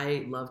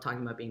 I love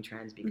talking about being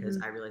trans because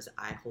I realize that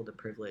I hold a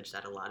privilege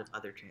that a lot of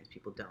other trans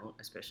people don't,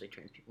 especially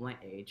trans people my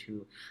age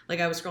who, like,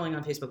 I was scrolling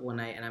on Facebook one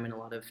night and I'm in a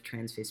lot of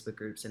trans Facebook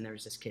groups and there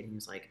was this kid and he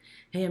was like,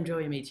 hey, I'm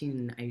Joey, I'm 18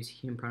 and I use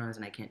he, him pronouns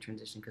and I can't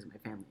transition because of my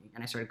family.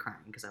 And I started crying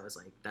because I was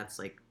like, that's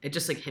like, it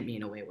just like hit me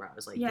in a way where I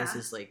was like, this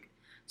is like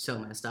so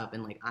messed up,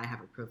 and like I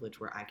have a privilege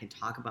where I can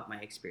talk about my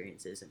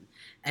experiences and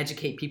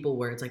educate people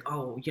where it's like,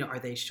 oh, you know, are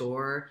they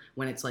sure?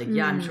 When it's like,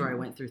 yeah, I'm sure I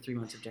went through 3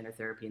 months of gender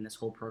therapy and this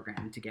whole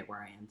program to get where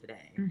I am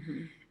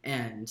today.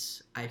 And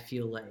I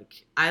feel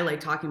like I like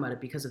talking about it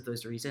because of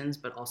those reasons,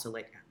 but also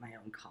like at my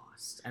own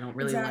cost. I don't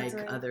really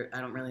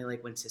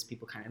like when cis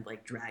people kind of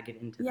like drag it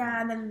into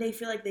and then they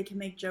feel like they can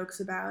make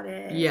jokes about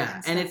it.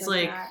 Yeah, and it's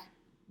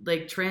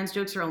like trans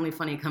jokes are only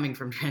funny coming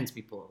from trans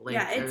people. Like,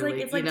 it's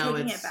like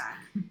taking it back.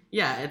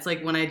 Yeah, it's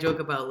like when I joke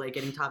about like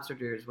getting top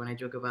surgeries, when I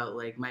joke about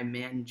like my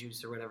man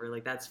juice or whatever,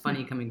 like that's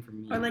funny coming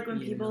from me. Or like when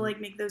people like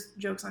make those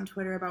jokes on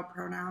Twitter about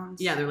pronouns.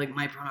 Yeah, they're like,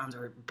 my pronouns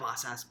are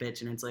boss ass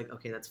bitch, and it's like,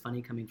 okay, that's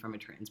funny coming from a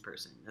trans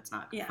person. That's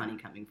not funny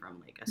coming from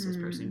like a cis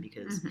person,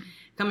 because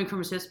coming from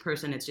a cis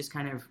person, it's just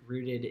kind of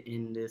rooted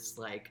in this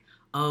like,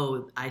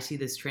 oh, I see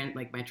this trans,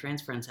 like my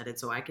trans friend said it,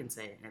 so I can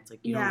say it. And it's like,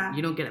 you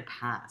don't get a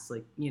pass.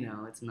 Like, you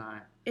know, it's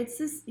not. It's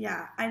this,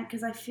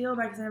 because I feel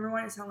bad because I never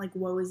want to sound like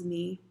woe is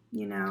me,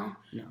 you know?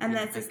 No, and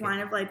that's this line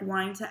of like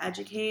wanting to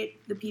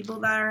educate the people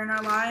that are in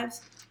our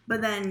lives,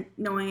 but then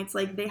knowing it's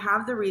like they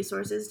have the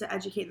resources to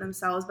educate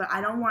themselves, but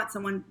I don't want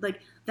someone like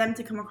them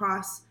to come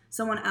across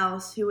someone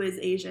else who is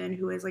Asian,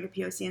 who is like a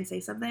POC and say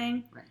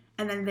something,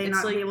 and then they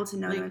not be able to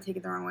know them and take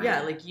it the wrong way.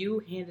 Yeah, like you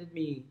handed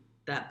me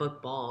that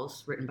book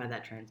Balls, written by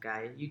that trans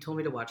guy. You told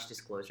me to watch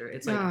Disclosure.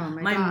 It's like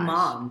my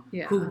mom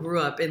who grew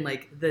up in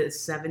like the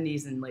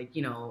 70s and like,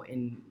 you know,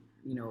 in,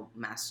 you know,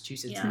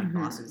 Massachusetts and like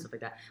Boston and stuff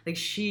like that. Like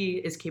she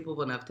is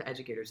capable enough to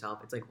educate herself.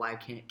 It's like, why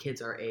can't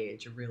kids our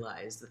age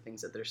realize the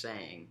things that they're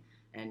saying?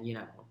 And, you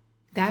know,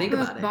 that think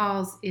book about it.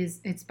 Balls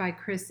it's by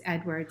Chris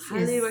Edwards.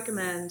 Highly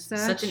recommend.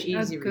 Such an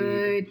easy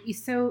read.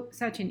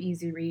 Such an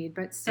easy read,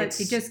 but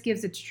it just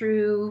gives a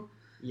true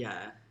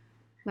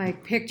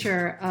like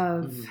picture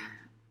of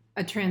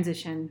a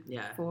transition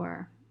Yeah.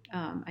 for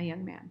a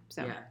young man.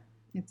 So Yeah.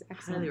 it's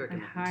excellent. I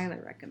highly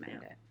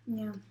recommend it.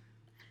 Yeah.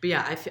 But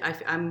yeah,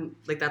 I'm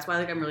like, that's why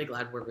like I'm really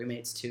glad we're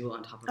roommates too,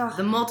 on top of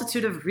the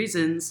multitude of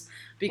reasons,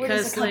 because we're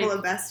just a couple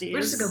of besties.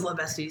 We're just a couple of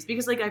besties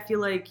because like I feel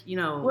like, you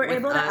know, we're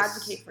able to us,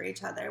 advocate for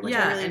each other, which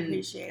I really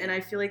appreciate. And I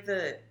feel like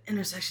the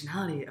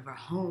intersectionality of our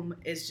home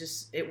is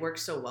just, it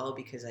works so well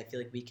because I feel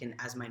like we can,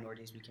 as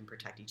minorities, we can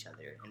protect each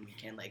other and we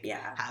can like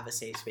have a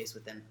safe space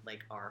within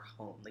like our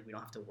home. Like we don't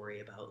have to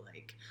worry about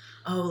like,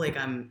 oh, like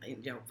I'm,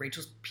 you know,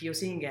 Rachel's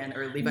POCing again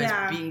or Levi's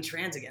being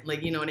trans again.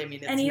 Like, you know what I mean?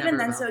 It's and even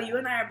then, so that. you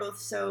and I are both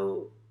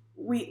so.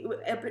 We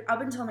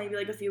up until maybe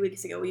like a few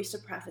weeks ago, we used to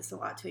preface a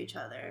lot to each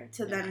other.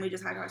 Then we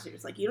just had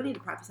conversations like, you don't need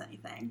to preface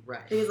anything,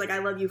 right? Because like I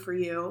love you for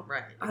you,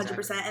 right? 100%.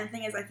 Exactly. And the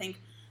thing is, I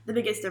think the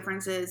biggest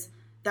difference is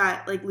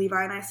that like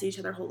Levi and I see each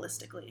other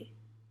holistically.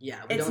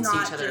 Yeah, we don't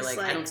see each other like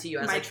I don't see you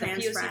as my like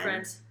trans POC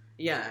friends.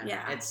 Yeah,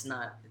 yeah. It's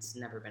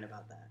never been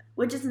about that.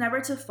 Which is never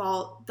to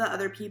fault the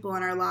other people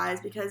in our lives,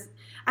 because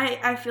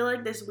I feel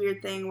like this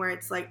weird thing where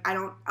it's like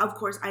of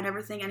course I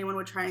never think anyone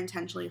would try and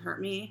intentionally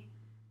hurt me,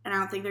 and I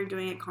don't think they're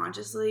doing it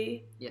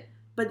consciously. Yeah.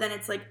 But then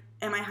it's like,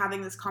 am I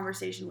having this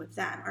conversation with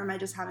them, or am I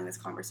just having this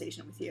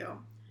conversation with you?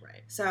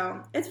 Right.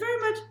 So it's very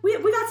much we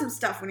got some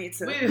stuff we need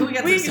to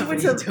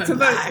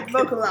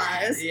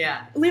vocalize.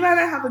 Yeah. Levi and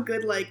I have a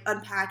good like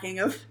unpacking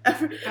of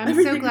everything. I'm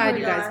so glad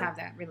you guys have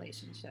that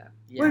relationship.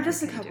 Yeah, we're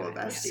just a couple of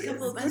besties.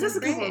 We're just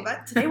a couple of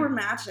besties. Today we're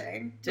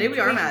matching. Today we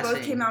are matching. We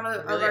both came out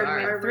of really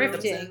our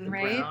thrifting,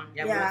 right?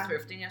 Yeah, we were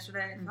thrifting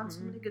yesterday. I found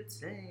some really good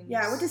things.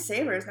 Yeah, I went to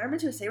Savers. Never been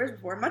to a Savers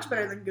before. Much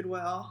better than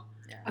Goodwill.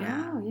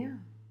 Yeah. Oh, yeah.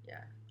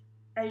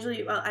 I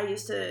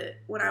used to,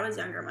 when I was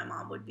younger, my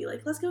mom would be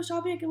like, let's go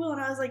shopping at Goodwill.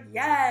 And I was like,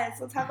 yes,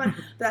 let's have fun.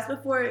 But that's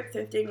before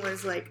thrifting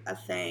was like a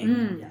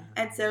thing. Yeah.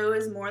 And so it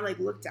was more like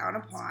looked down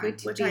upon.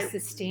 It's good to be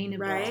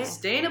sustainable. Right?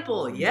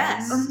 Sustainable,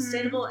 yes. Mm-hmm.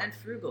 Sustainable and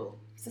frugal.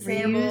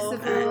 Sustainable,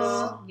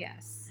 frugal.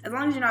 Yes. As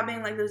long as you're not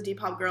being like those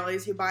Depop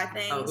girlies who buy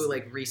things. Oh, who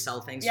like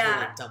resell things for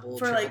like double,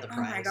 triple the price.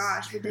 Oh my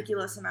gosh,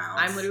 ridiculous amounts.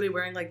 I'm literally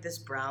wearing like this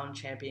brown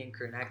Champion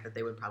crew neck that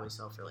they would probably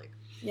sell for like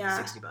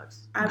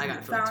 $60. I got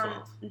it for like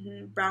 12.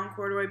 Mm-hmm, brown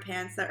corduroy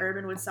pants that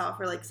Urban would sell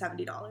for like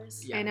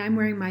 $70. Yeah. And I'm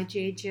wearing my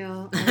J.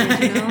 Jill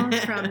original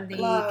from the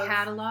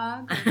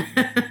catalog.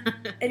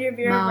 And your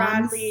Vera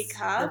Bradley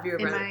cup.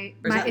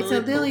 It's a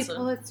Lily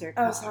Pulitzer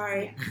cup. Oh,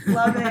 sorry. Yeah.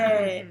 Love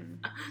it.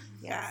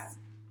 Yeah.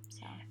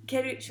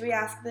 Should we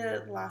ask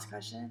the last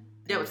question?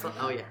 Yeah, what's fun?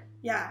 Oh, yeah.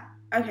 Yeah.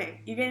 Okay.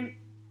 You can,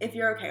 if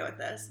you're okay with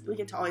this, we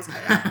can always cut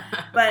it out.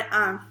 But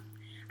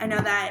I know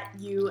that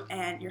you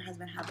and your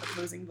husband have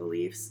opposing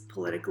beliefs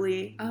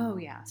politically. Oh,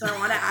 yeah. So I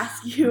want to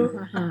ask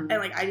you, and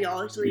like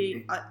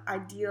ideologically,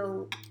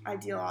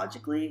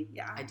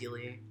 yeah.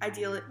 Ideally.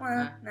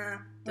 Nah.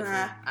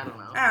 I don't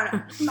know.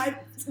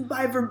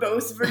 My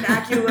verbose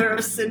vernacular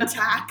of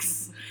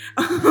syntax.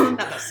 Not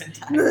the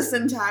syntax. The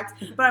syntax.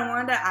 But I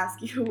wanted to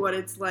ask you what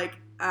it's like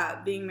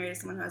being married to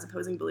someone who has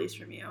opposing beliefs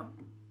from you.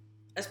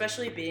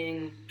 Especially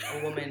being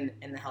a woman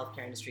in the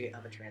healthcare industry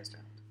of a trans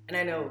child. And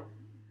I know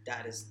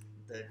Dad is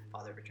the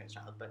father of a trans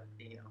child, but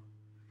you know.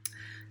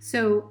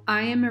 So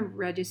I am a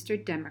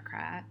registered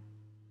Democrat,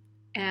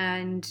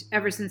 and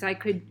ever since I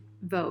could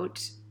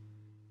vote,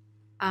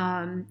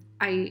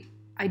 I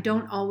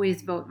don't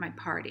always vote my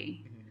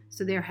party. Mm-hmm.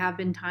 So there have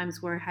been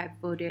times where I've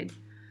voted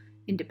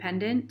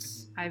independent,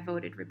 mm-hmm. I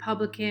voted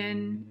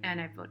Republican, and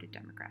I voted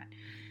Democrat.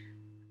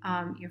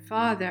 Your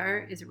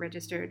father is a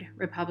registered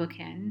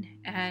Republican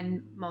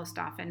and most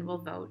often will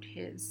vote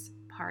his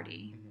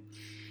party.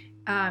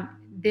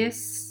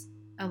 This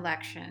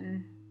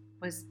election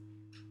was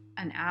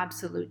an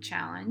absolute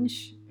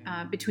challenge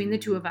between the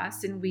two of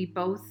us, and we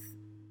both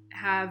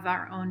have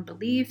our own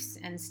beliefs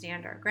and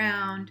stand our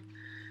ground.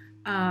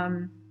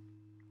 And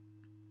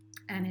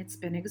it's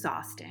been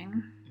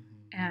exhausting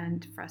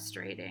and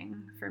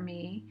frustrating for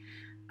me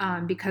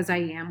because I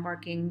am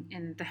working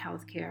in the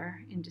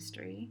healthcare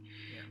industry.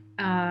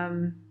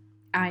 I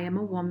am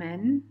a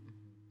woman.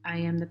 I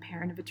am the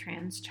parent of a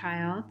trans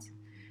child.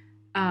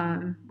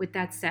 With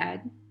that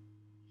said,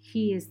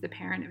 he is the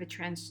parent of a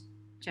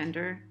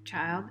transgender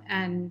child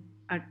and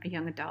a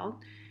young adult.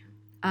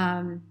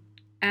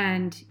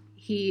 And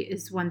he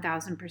is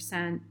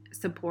 1,000%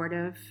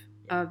 supportive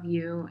of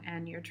you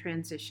and your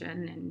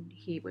transition, and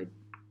he would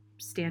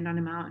stand on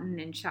a mountain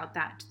and shout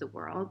that to the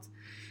world.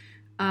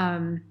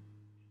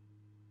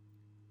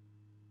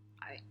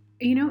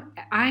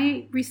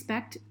 I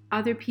respect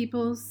other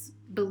people's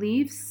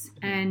beliefs,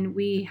 and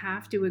we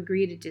have to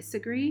agree to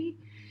disagree.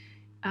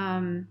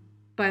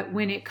 But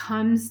when it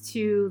comes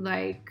to,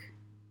 like,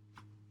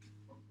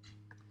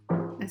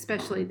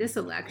 especially this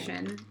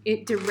election,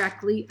 it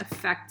directly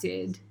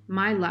affected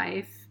my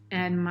life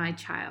and my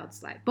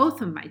child's life.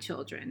 Both of my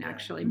children,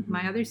 actually. Mm-hmm.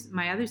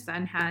 My other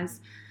son has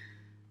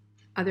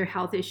other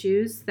health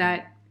issues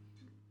that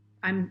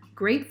I'm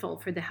grateful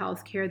for the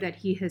health care that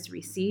he has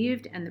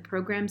received and the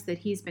programs that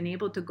he's been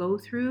able to go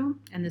through,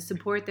 and the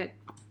support that,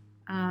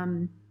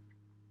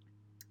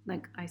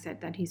 like I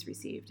said, that he's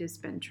received has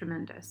been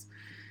tremendous.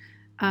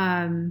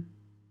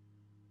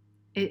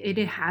 it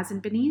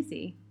hasn't been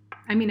easy.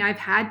 I mean, I've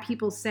had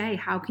people say,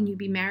 how can you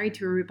be married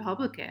to a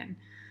Republican?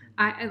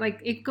 I like,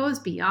 it goes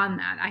beyond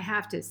that. I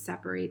have to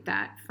separate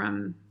that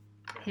from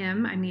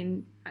him. I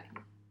mean,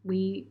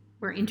 we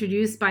were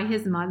introduced by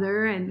his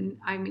mother, and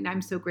I mean,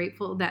 I'm so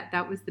grateful that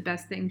that was the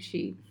best thing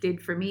she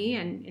did for me,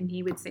 and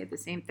he would say the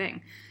same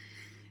thing.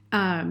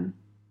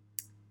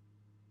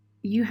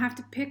 You have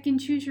to pick and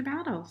choose your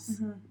battles.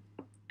 Mm-hmm.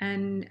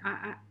 And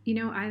I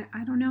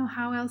don't know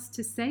how else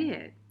to say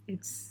it.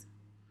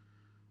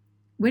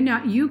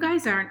 You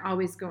guys aren't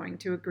always going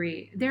to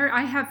agree.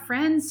 I have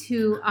friends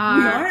who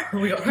are.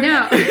 We are?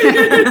 No.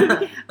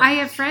 I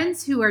have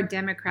friends who are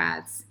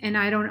Democrats, and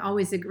I don't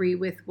always agree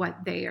with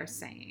what they are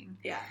saying.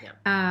 Yeah.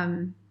 I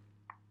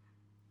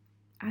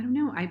don't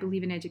know. I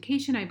believe in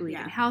education. I believe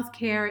in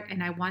healthcare,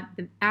 and I want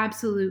the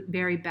absolute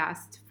very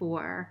best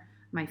for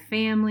my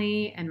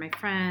family and my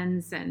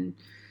friends and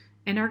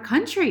our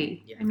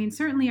country. Yeah. I mean,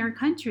 certainly our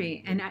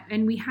country.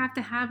 And we have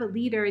to have a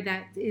leader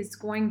that is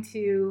going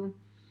to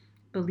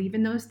believe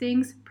in those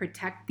things,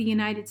 protect the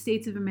United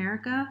States of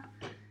America,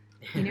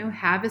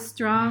 have a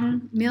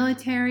strong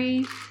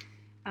military.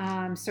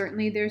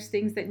 Certainly there's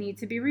things that need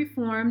to be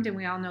reformed, and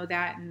we all know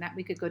that, and that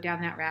we could go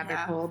down that rabbit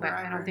hole, but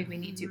I don't think we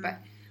need to. But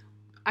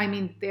I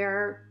mean,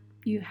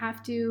 you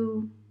have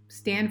to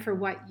stand for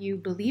what you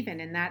believe in,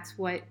 and that's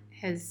what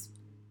has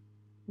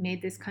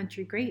made this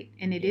country great,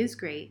 and it is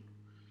great,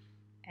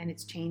 and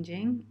it's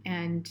changing,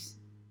 and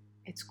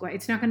it's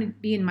not going to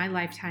be in my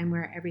lifetime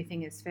where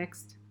everything is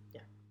fixed.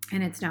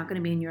 And it's not going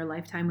to be in your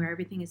lifetime where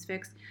everything is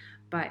fixed.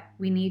 But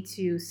we need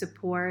to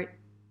support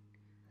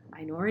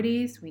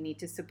minorities. We need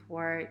to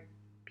support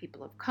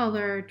people of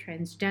color,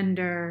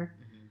 transgender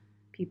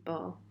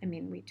people. I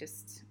mean, we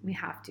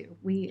have to.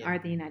 We are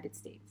the United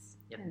States.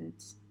 Yep. And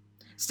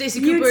Stacy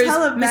Cooper's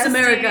Miss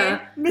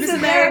America. Miss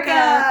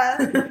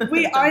America.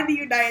 We are the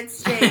United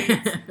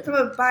States from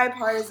a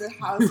bipartisan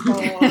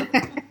household.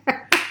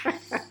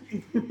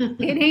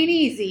 It ain't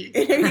easy.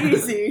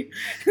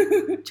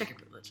 Check your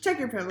privilege. Check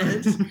your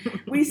privilege.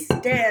 We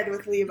stand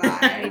with Levi.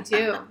 I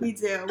do. We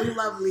do. We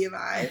love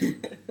Levi.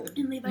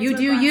 And you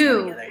do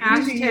you.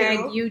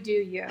 Hashtag you do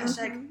you.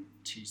 Hashtag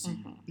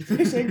TC.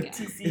 Hashtag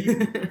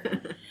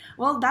TC.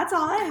 Well, that's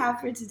all I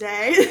have for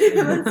today.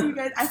 Let's see you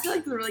guys. I feel like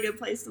it's a really good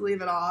place to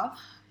leave it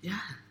off. Yeah.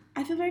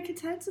 I feel very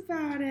content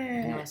about it.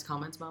 Any last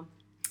comments, Mom?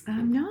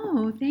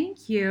 No,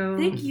 thank you.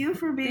 Thank you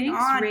for being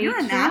Thanks, on. Rachel. You're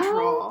a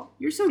natural.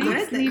 You're so good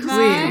at this.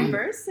 Levi.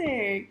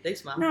 Conversing.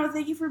 Thanks, Mom. No,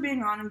 thank you for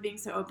being on and being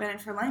so open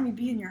and for letting me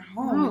be in your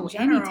home.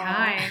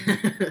 Anytime.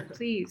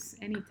 Please,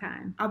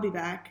 anytime. I'll be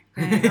back.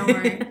 Okay, don't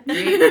worry.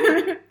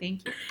 Great.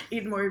 Thank you.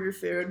 Eat more of your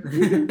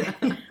food.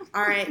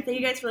 All right.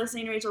 Thank you guys for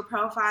listening to Rachel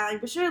Profiling.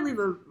 Be sure to leave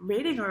a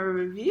rating or a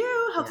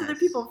review. Helps other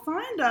people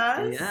find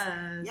us.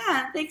 Yes.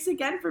 Yeah. Thanks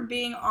again for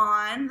being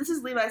on. This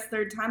is Levi's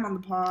third time on the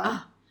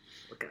pod.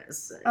 What can I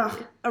say?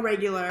 A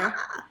regular.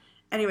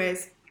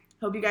 Anyways,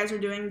 hope you guys are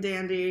doing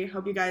dandy.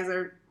 Hope you guys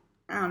are,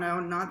 I don't know,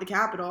 not the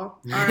capital. All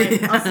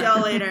right. I'll see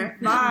y'all later.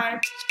 Bye.